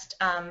suggest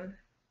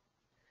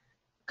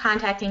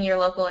contacting your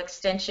local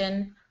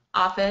extension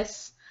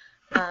office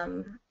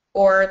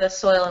or the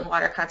Soil and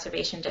Water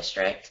Conservation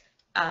District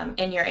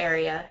in your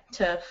area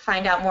to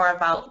find out more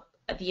about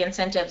the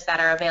incentives that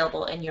are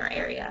available in your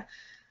area.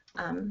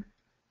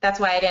 That's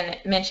why I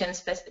didn't mention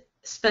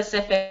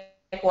specific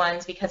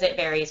ones, because it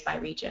varies by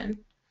region.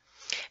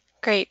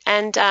 Great.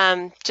 And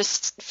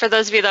just for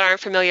those of you that aren't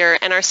familiar,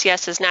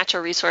 NRCS is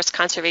Natural Resource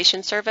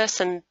Conservation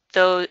Service, and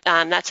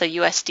that's a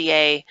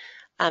USDA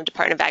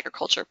Department of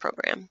Agriculture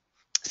program.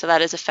 So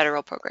that is a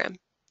federal program.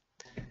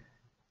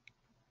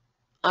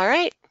 All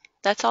right.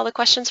 That's all the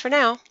questions for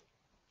now.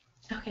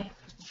 Okay.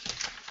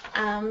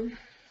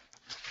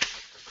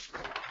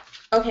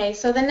 Okay,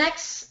 so the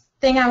next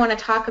thing I want to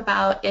talk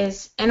about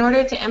is, in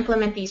order to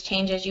implement these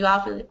changes, you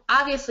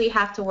obviously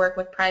have to work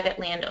with private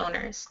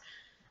landowners.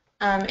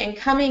 And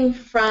coming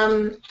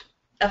from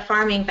a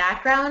farming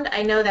background,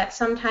 I know that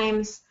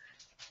sometimes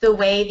the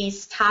way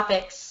these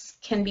topics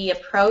can be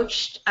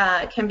approached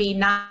can be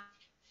not,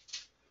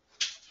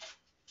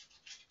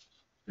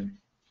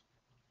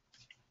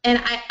 and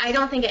I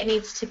don't think it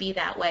needs to be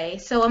that way.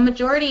 So a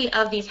majority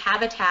of these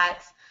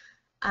habitats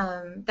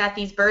that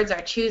these birds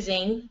are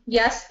choosing,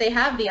 yes, they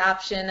have the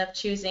option of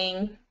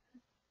choosing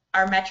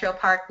our metro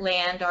park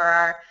land or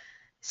our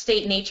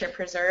state nature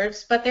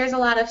preserves, but there's a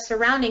lot of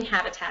surrounding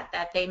habitat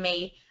that they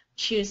may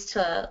choose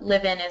to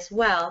live in as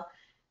well.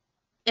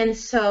 And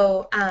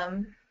so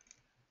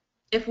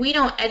if we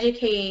don't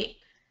educate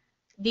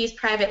these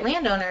private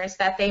landowners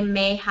that they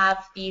may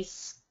have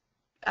these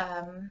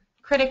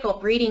critical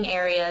breeding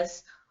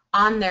areas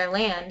on their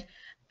land,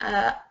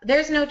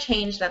 there's no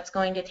change that's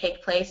going to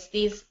take place.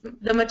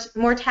 The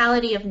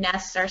mortality of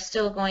nests are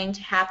still going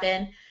to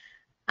happen.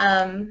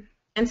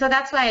 And so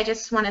that's why I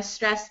just want to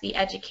stress the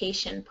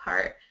education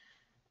part.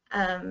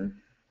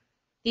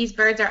 These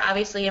birds are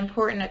obviously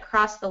important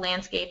across the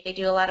landscape. They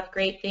do a lot of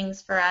great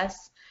things for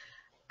us.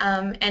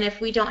 And if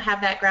we don't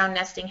have that ground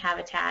nesting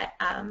habitat,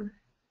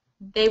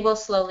 they will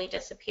slowly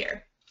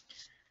disappear.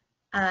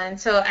 And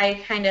so I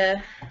kind of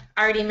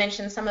already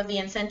mentioned some of the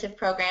incentive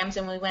programs,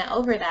 and we went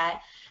over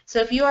that. So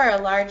if you are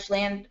a large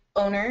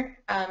landowner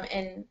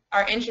and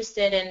are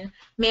interested in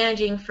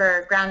managing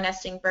for ground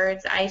nesting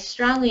birds, I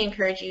strongly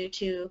encourage you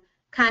to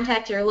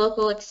contact your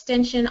local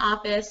extension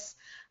office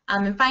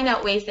and find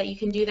out ways that you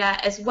can do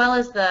that, as well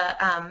as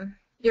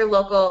your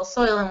local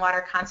soil and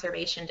water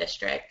conservation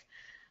district.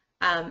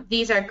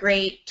 These are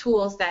great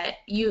tools that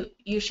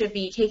you should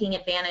be taking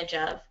advantage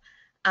of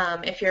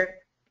if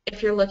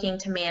you're looking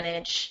to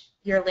manage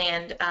your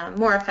land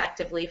more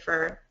effectively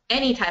for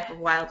any type of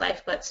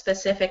wildlife, but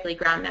specifically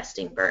ground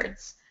nesting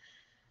birds.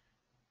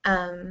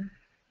 And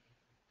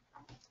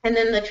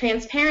then the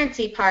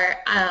transparency part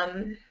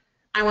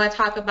I want to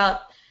talk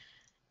about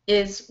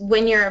is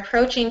when you're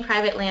approaching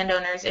private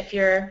landowners, if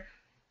you're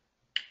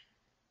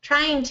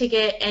trying to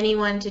get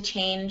anyone to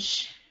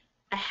change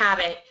a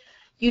habit,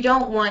 you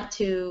don't want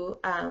to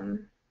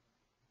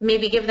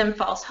maybe give them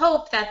false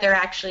hope that they're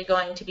actually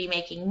going to be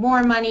making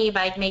more money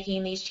by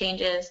making these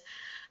changes.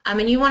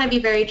 And you want to be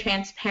very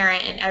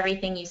transparent in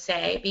everything you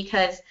say,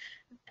 because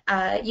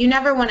you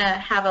never want to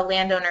have a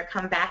landowner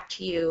come back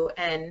to you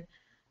and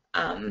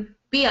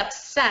be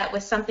upset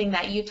with something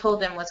that you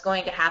told them was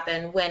going to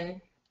happen when,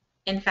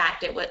 in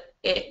fact,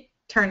 it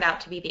turned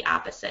out to be the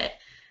opposite.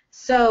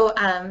 So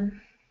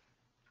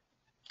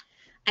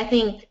I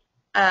think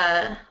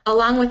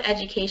along with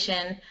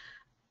education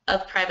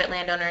of private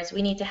landowners,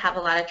 we need to have a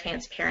lot of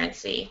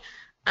transparency.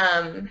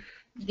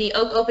 The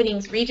Oak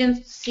Openings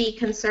Regency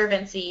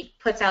Conservancy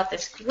puts out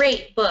this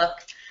great book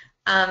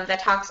that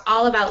talks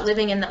all about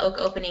living in the Oak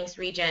Openings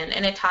region,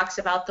 and it talks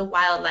about the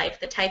wildlife,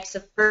 the types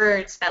of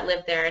birds that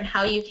live there, and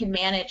how you can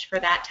manage for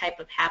that type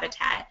of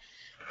habitat.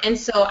 And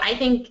so I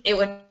think it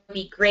would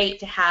be great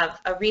to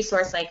have a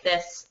resource like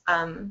this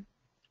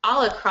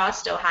all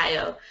across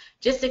Ohio,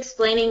 just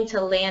explaining to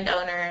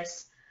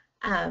landowners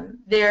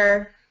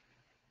their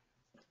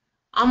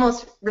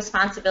almost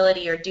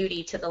responsibility or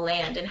duty to the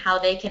land and how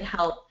they can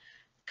help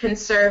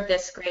conserve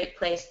this great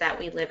place that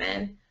we live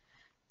in.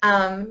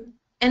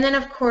 And then,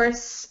 of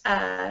course,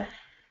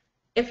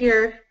 if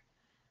you're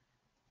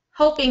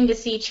hoping to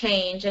see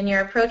change and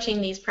you're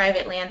approaching these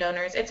private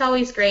landowners, it's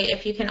always great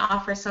if you can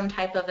offer some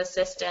type of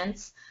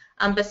assistance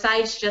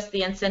besides just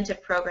the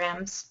incentive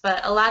programs.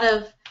 But a lot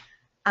of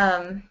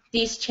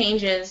these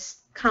changes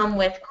come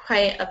with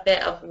quite a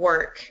bit of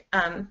work.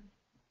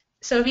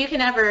 So if you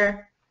can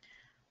ever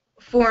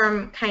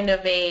form kind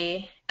of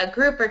a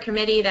group or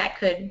committee that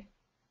could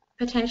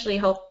potentially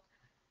hope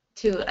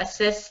to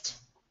assist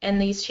in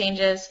these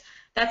changes,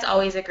 that's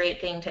always a great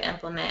thing to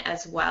implement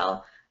as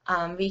well,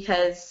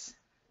 because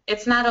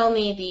it's not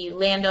only the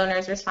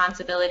landowner's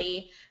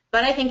responsibility,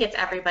 but I think it's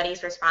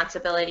everybody's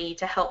responsibility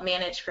to help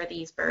manage for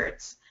these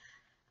birds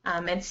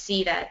and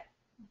see that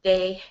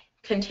they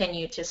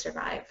continue to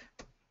survive.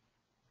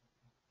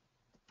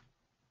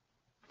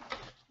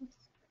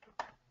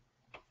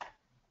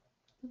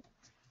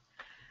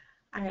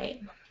 All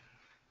right.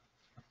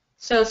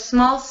 So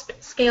small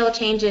scale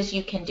changes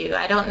you can do.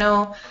 I don't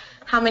know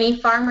how many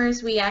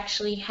farmers we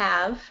actually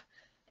have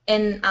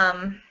in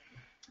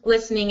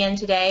listening in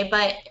today,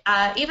 but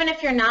even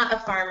if you're not a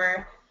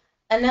farmer,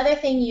 another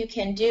thing you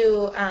can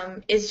do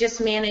is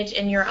just manage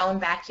in your own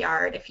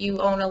backyard. If you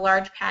own a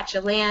large patch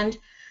of land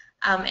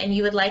and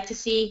you would like to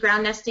see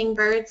ground nesting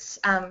birds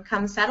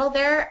come settle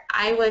there,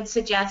 I would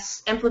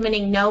suggest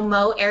implementing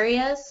no-mow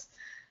areas.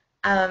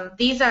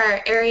 These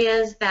are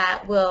areas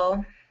that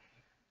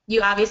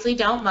you obviously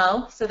don't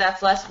mow, so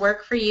that's less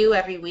work for you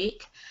every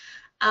week.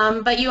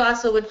 But you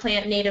also would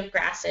plant native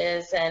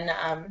grasses and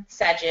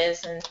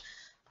sedges and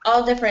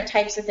all different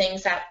types of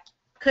things that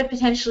could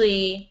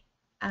potentially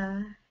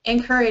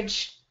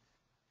encourage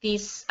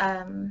these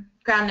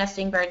ground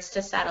nesting birds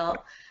to settle.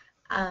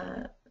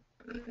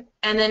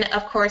 And then,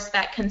 of course,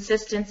 that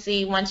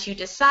consistency, once you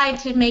decide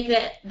to make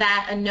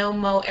that a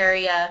no-mow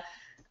area,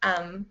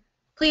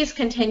 please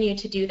continue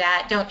to do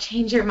that. Don't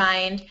change your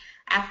mind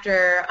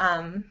after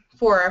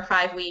 4 or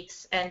 5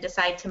 weeks and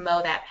decide to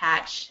mow that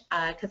patch,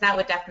 because that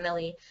would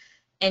definitely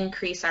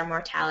increase our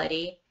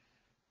mortality.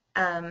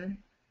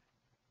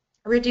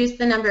 Reduce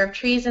the number of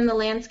trees in the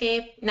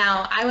landscape.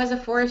 Now, I was a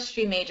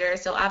forestry major,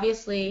 so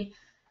obviously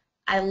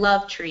I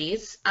love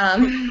trees,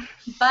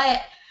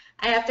 but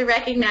I have to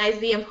recognize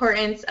the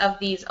importance of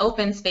these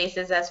open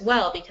spaces as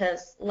well,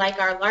 because like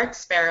our lark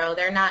sparrow,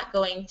 they're not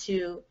going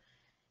to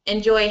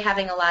enjoy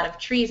having a lot of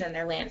trees in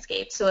their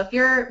landscape. So if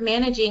you're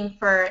managing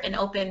for an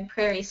open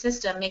prairie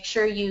system, make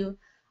sure you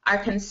are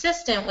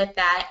consistent with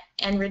that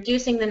and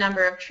reducing the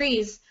number of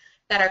trees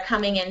that are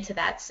coming into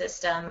that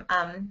system,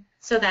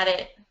 so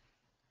that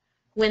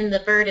when the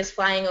bird is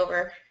flying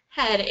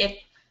overhead, it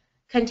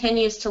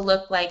continues to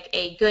look like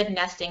a good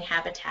nesting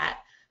habitat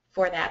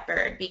for that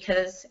bird.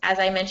 Because as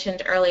I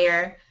mentioned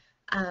earlier,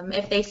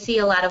 if they see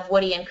a lot of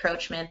woody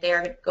encroachment,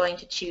 they're going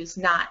to choose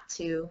not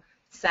to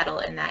settle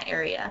in that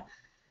area.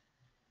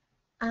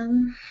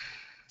 And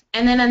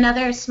then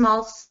another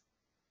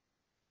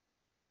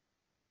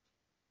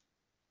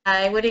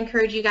I would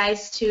encourage you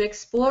guys to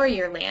explore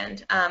your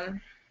land.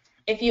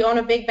 If you own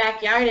a big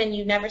backyard and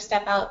you never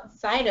step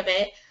outside of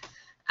it,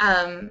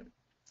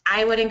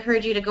 I would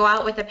encourage you to go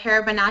out with a pair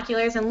of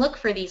binoculars and look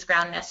for these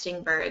ground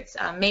nesting birds.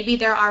 Maybe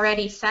they're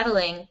already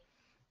settling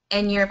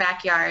in your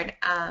backyard.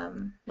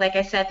 Like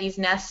I said, these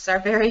nests are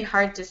very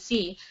hard to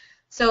see.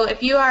 So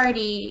if you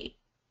already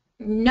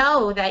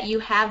know that you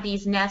have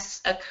these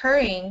nests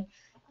occurring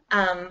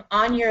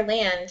on your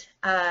land,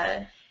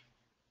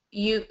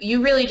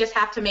 you really just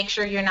have to make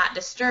sure you're not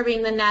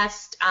disturbing the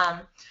nest,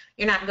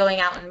 you're not going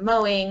out and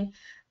mowing,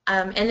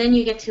 and then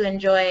you get to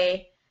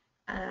enjoy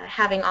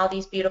having all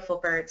these beautiful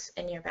birds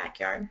in your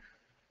backyard.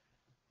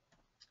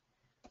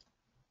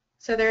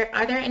 So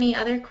are there any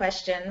other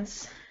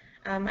questions?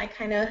 I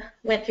kind of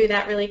went through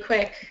that really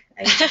quick.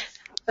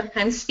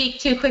 sometimes speak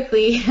too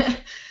quickly.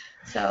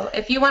 So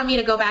if you want me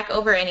to go back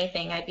over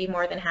anything, I'd be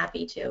more than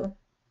happy to.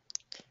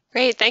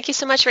 Great. Thank you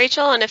so much,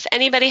 Rachel. And if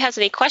anybody has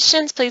any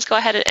questions, please go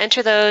ahead and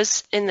enter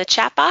those in the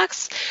chat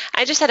box.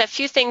 I just had a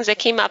few things that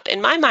came up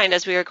in my mind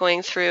as we were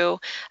going through.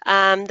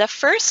 The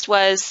first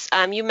was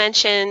you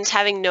mentioned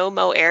having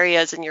no-mow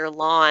areas in your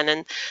lawn,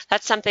 and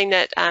that's something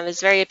that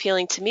is very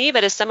appealing to me,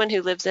 but as someone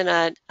who lives in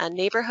a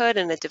neighborhood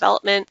and a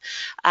development,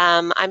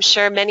 I'm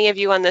sure many of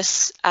you on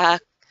this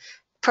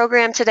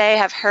program today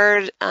have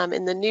heard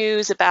in the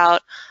news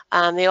about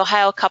the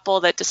Ohio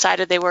couple that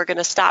decided they were going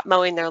to stop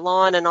mowing their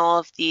lawn and all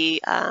of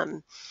the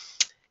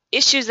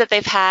issues that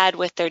they've had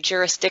with their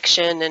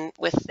jurisdiction and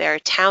with their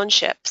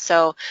township.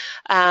 So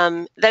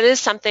that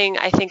is something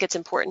I think it's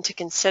important to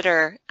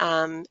consider.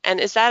 And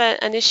is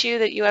that an issue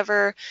that you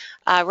ever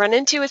run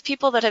into with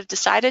people that have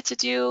decided to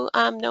do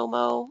no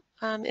mow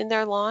in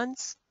their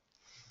lawns?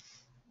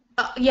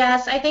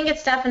 Yes, I think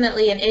it's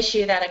definitely an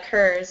issue that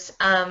occurs.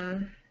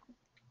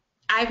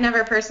 I've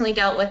never personally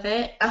dealt with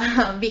it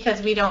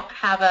because we don't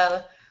have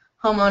a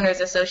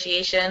homeowners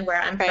association where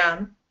I'm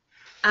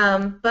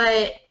from.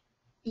 But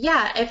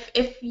yeah,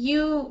 if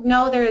you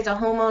know there is a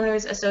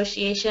homeowners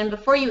association,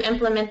 before you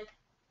implement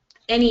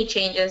any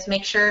changes,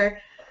 make sure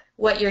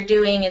what you're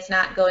doing is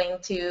not going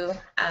to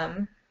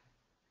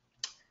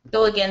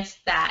go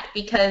against that,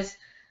 because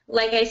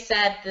like I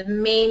said, the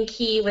main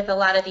key with a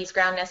lot of these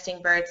ground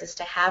nesting birds is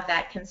to have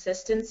that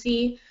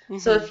consistency. Mm-hmm.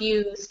 So if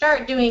you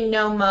start doing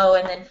no mow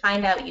and then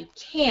find out you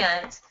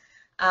can't,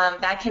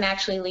 that can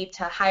actually lead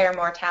to higher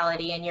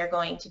mortality, and you're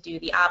going to do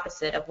the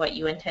opposite of what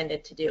you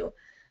intended to do.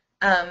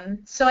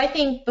 So I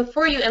think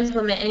before you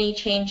implement any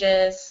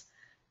changes,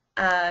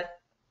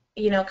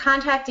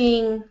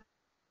 contacting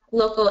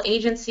local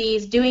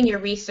agencies, doing your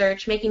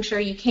research, making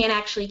sure you can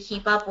actually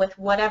keep up with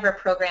whatever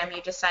program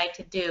you decide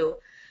to do.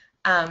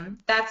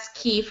 That's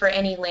key for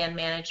any land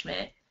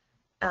management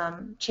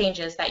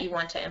changes that you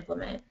want to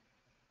implement.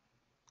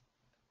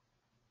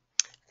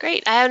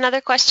 Great. I have another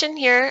question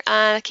here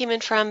that came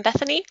in from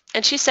Bethany,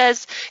 and she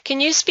says, can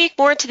you speak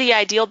more to the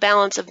ideal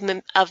balance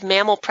of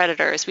mammal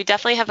predators? We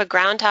definitely have a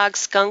groundhog,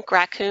 skunk,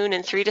 raccoon,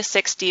 and 3 to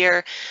 6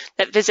 deer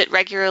that visit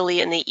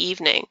regularly in the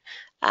evening.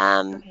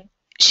 Okay.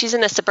 She's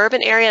in a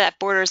suburban area that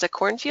borders a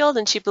cornfield,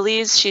 and she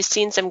believes she's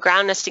seen some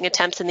ground nesting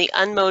attempts in the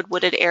unmowed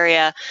wooded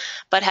area,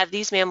 but have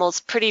these mammals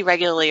pretty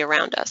regularly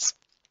around us.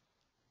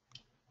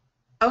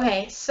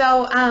 Okay,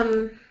 so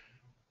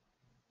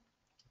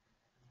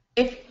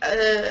if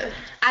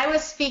I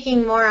was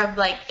speaking more of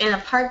like in a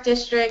park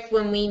district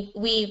when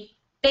we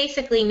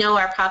basically know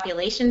our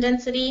population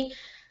density.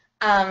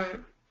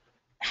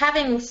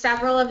 Having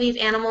several of these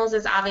animals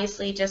is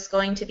obviously just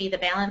going to be the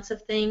balance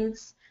of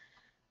things.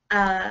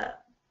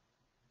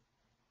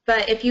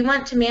 But if you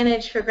want to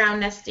manage for ground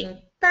nesting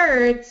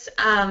birds,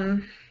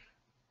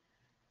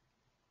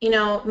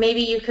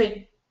 maybe you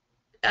could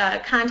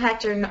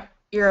contact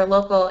your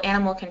local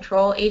animal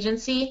control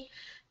agency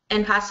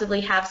and possibly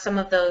have some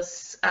of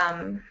those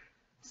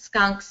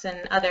skunks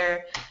and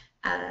other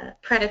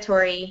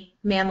predatory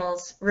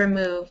mammals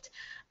removed.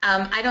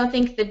 I don't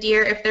think the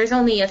deer, if there's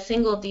only a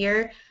single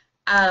deer,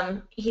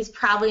 he's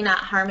probably not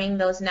harming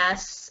those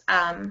nests.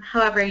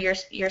 However,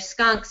 your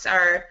skunks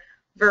are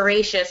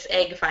voracious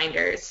egg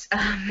finders.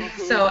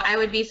 So I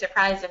would be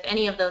surprised if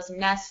any of those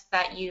nests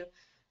that you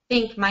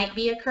think might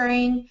be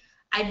occurring,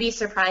 I'd be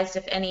surprised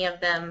if any of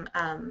them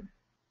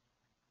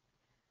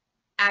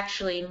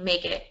actually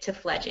make it to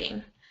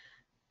fledging.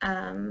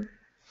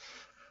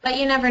 But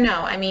you never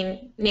know. I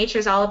mean,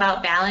 nature's all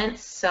about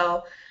balance,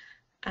 so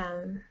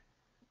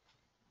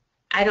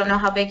I don't know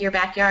how big your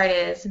backyard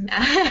is,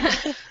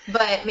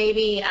 but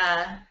maybe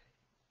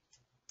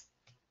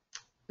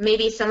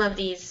some of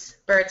these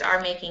birds are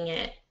making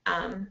it,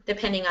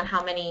 depending on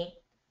how many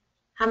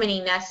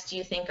nests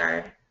you think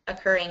are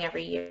occurring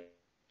every year.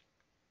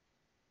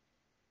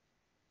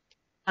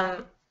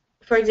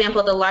 For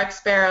example, the lark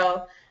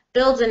sparrow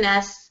builds a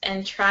nest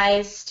and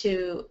tries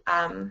to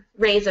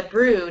raise a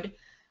brood,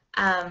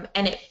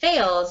 and it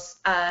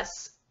fails.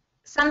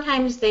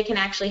 Sometimes they can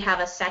actually have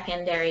a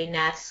secondary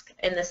nest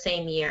in the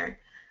same year.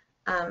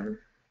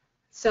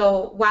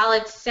 So while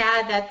it's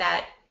sad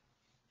that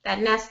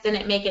nest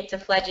didn't make it to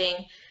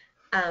fledging,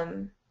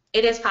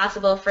 it is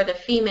possible for the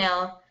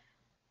female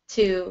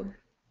to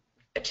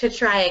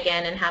try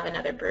again and have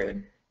another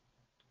brood.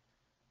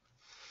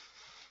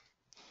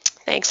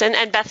 Thanks.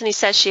 And Bethany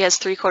says she has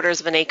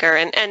 3/4 of an acre,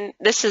 and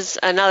this is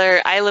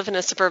another. I live in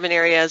a suburban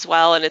area as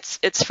well, and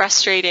it's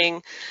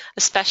frustrating,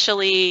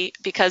 especially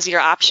because your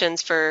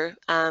options for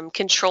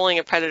controlling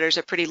of predators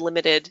are pretty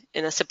limited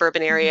in a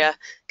suburban area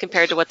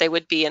compared to what they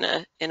would be in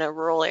a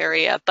rural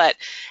area. But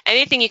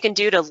anything you can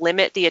do to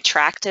limit the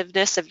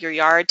attractiveness of your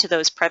yard to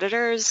those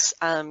predators,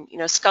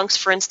 skunks,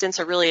 for instance,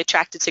 are really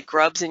attracted to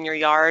grubs in your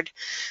yard.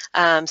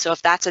 So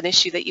if that's an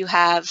issue that you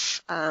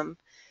have.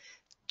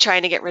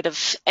 Trying to get rid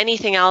of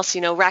anything else.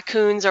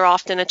 Raccoons are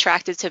often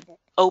attracted to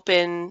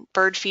open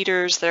bird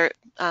feeders that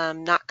are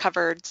not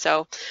covered.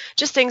 So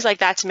just things like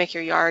that to make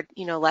your yard,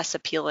 less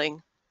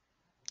appealing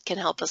can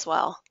help as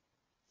well.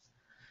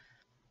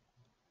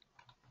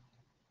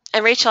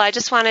 And Rachel, I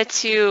just wanted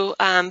to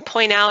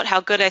point out how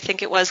good I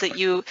think it was that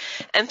you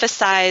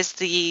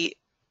emphasized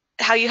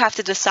how you have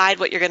to decide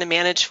what you're going to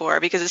manage for,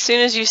 because as soon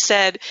as you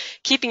said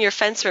keeping your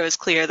fence rows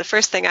clear, the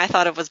first thing I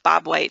thought of was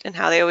bobwhite and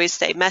how they always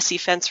say messy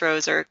fence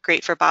rows are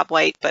great for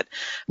bobwhite, but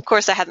of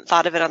course I hadn't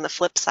thought of it on the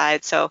flip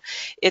side. So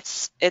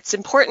it's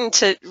important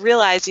to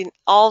realize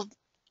all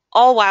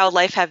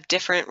wildlife have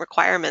different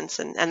requirements,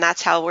 and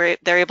that's how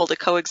they're able to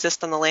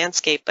coexist on the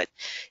landscape. But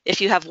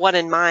if you have one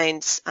in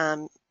mind,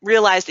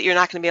 realize that you're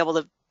not going to be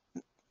able to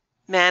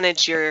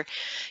manage your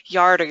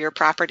yard or your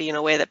property in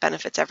a way that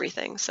benefits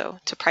everything. So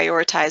to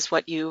prioritize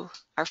what you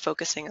are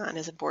focusing on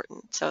is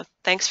important. So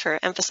thanks for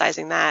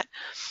emphasizing that.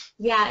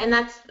 Yeah, and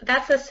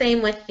that's the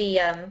same with the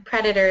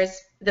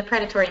predators, the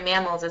predatory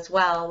mammals as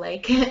well.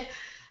 Like,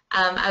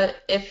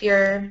 if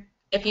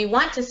you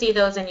want to see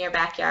those in your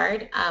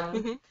backyard,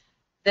 Mm-hmm.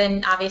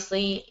 then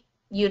obviously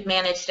you'd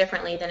manage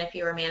differently than if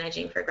you were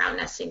managing for ground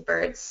nesting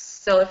birds.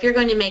 So if you're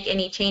going to make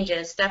any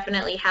changes,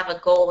 definitely have a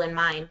goal in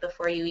mind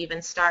before you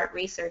even start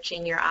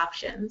researching your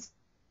options.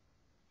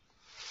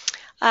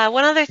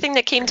 One other thing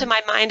that came to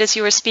my mind as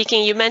you were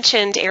speaking, you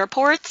mentioned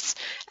airports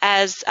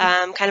as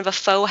kind of a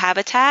faux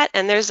habitat,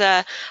 and there's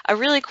a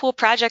really cool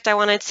project I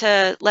wanted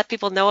to let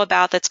people know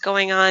about that's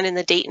going on in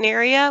the Dayton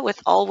area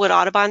with Allwood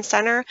Audubon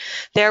Center.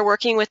 They're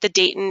working with the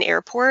Dayton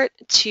Airport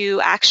to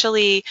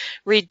actually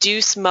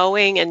reduce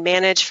mowing and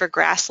manage for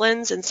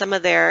grasslands in some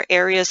of their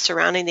areas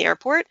surrounding the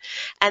airport,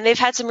 and they've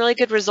had some really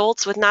good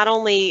results with not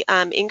only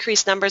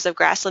increased numbers of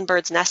grassland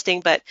birds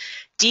nesting, but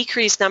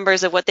decreased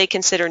numbers of what they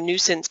consider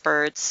nuisance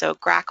birds, so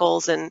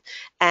grackles and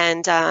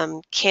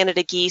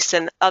Canada geese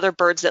and other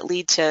birds that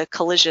lead to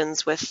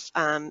collisions with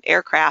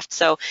aircraft.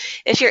 So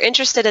if you're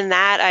interested in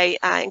that,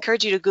 I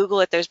encourage you to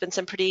Google it. There's been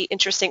some pretty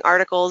interesting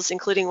articles,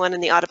 including one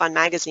in the Audubon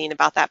magazine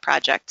about that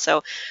project.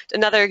 So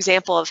another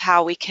example of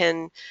how we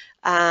can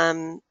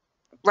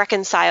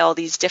reconcile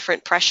these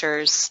different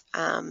pressures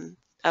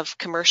of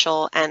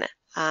commercial and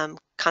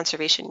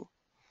conservation.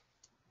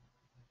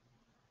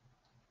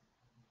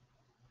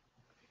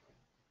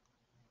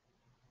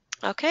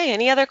 Okay,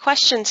 any other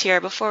questions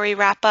here before we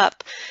wrap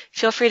up?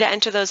 Feel free to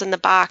enter those in the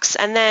box.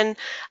 And then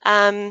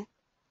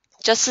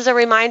just as a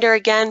reminder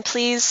again,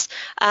 please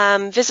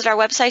visit our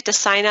website to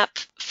sign up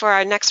for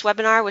our next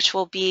webinar, which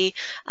will be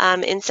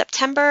in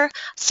September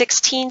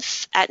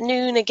 16th at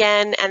noon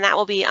again, and that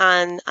will be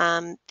on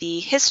the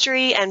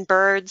history and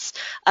birds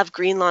of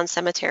Green Lawn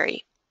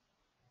Cemetery.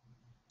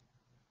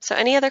 So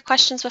any other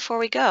questions before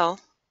we go?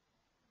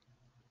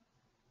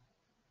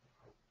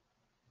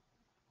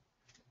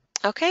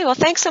 Okay, well,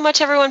 thanks so much,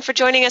 everyone, for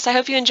joining us. I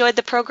hope you enjoyed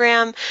the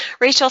program.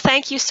 Rachel,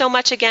 thank you so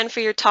much again for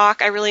your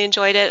talk. I really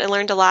enjoyed it and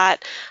learned a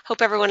lot.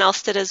 Hope everyone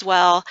else did as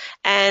well.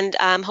 And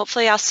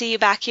hopefully I'll see you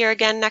back here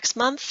again next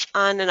month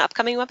on an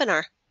upcoming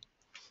webinar.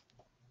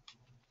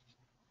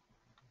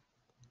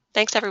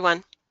 Thanks,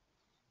 everyone.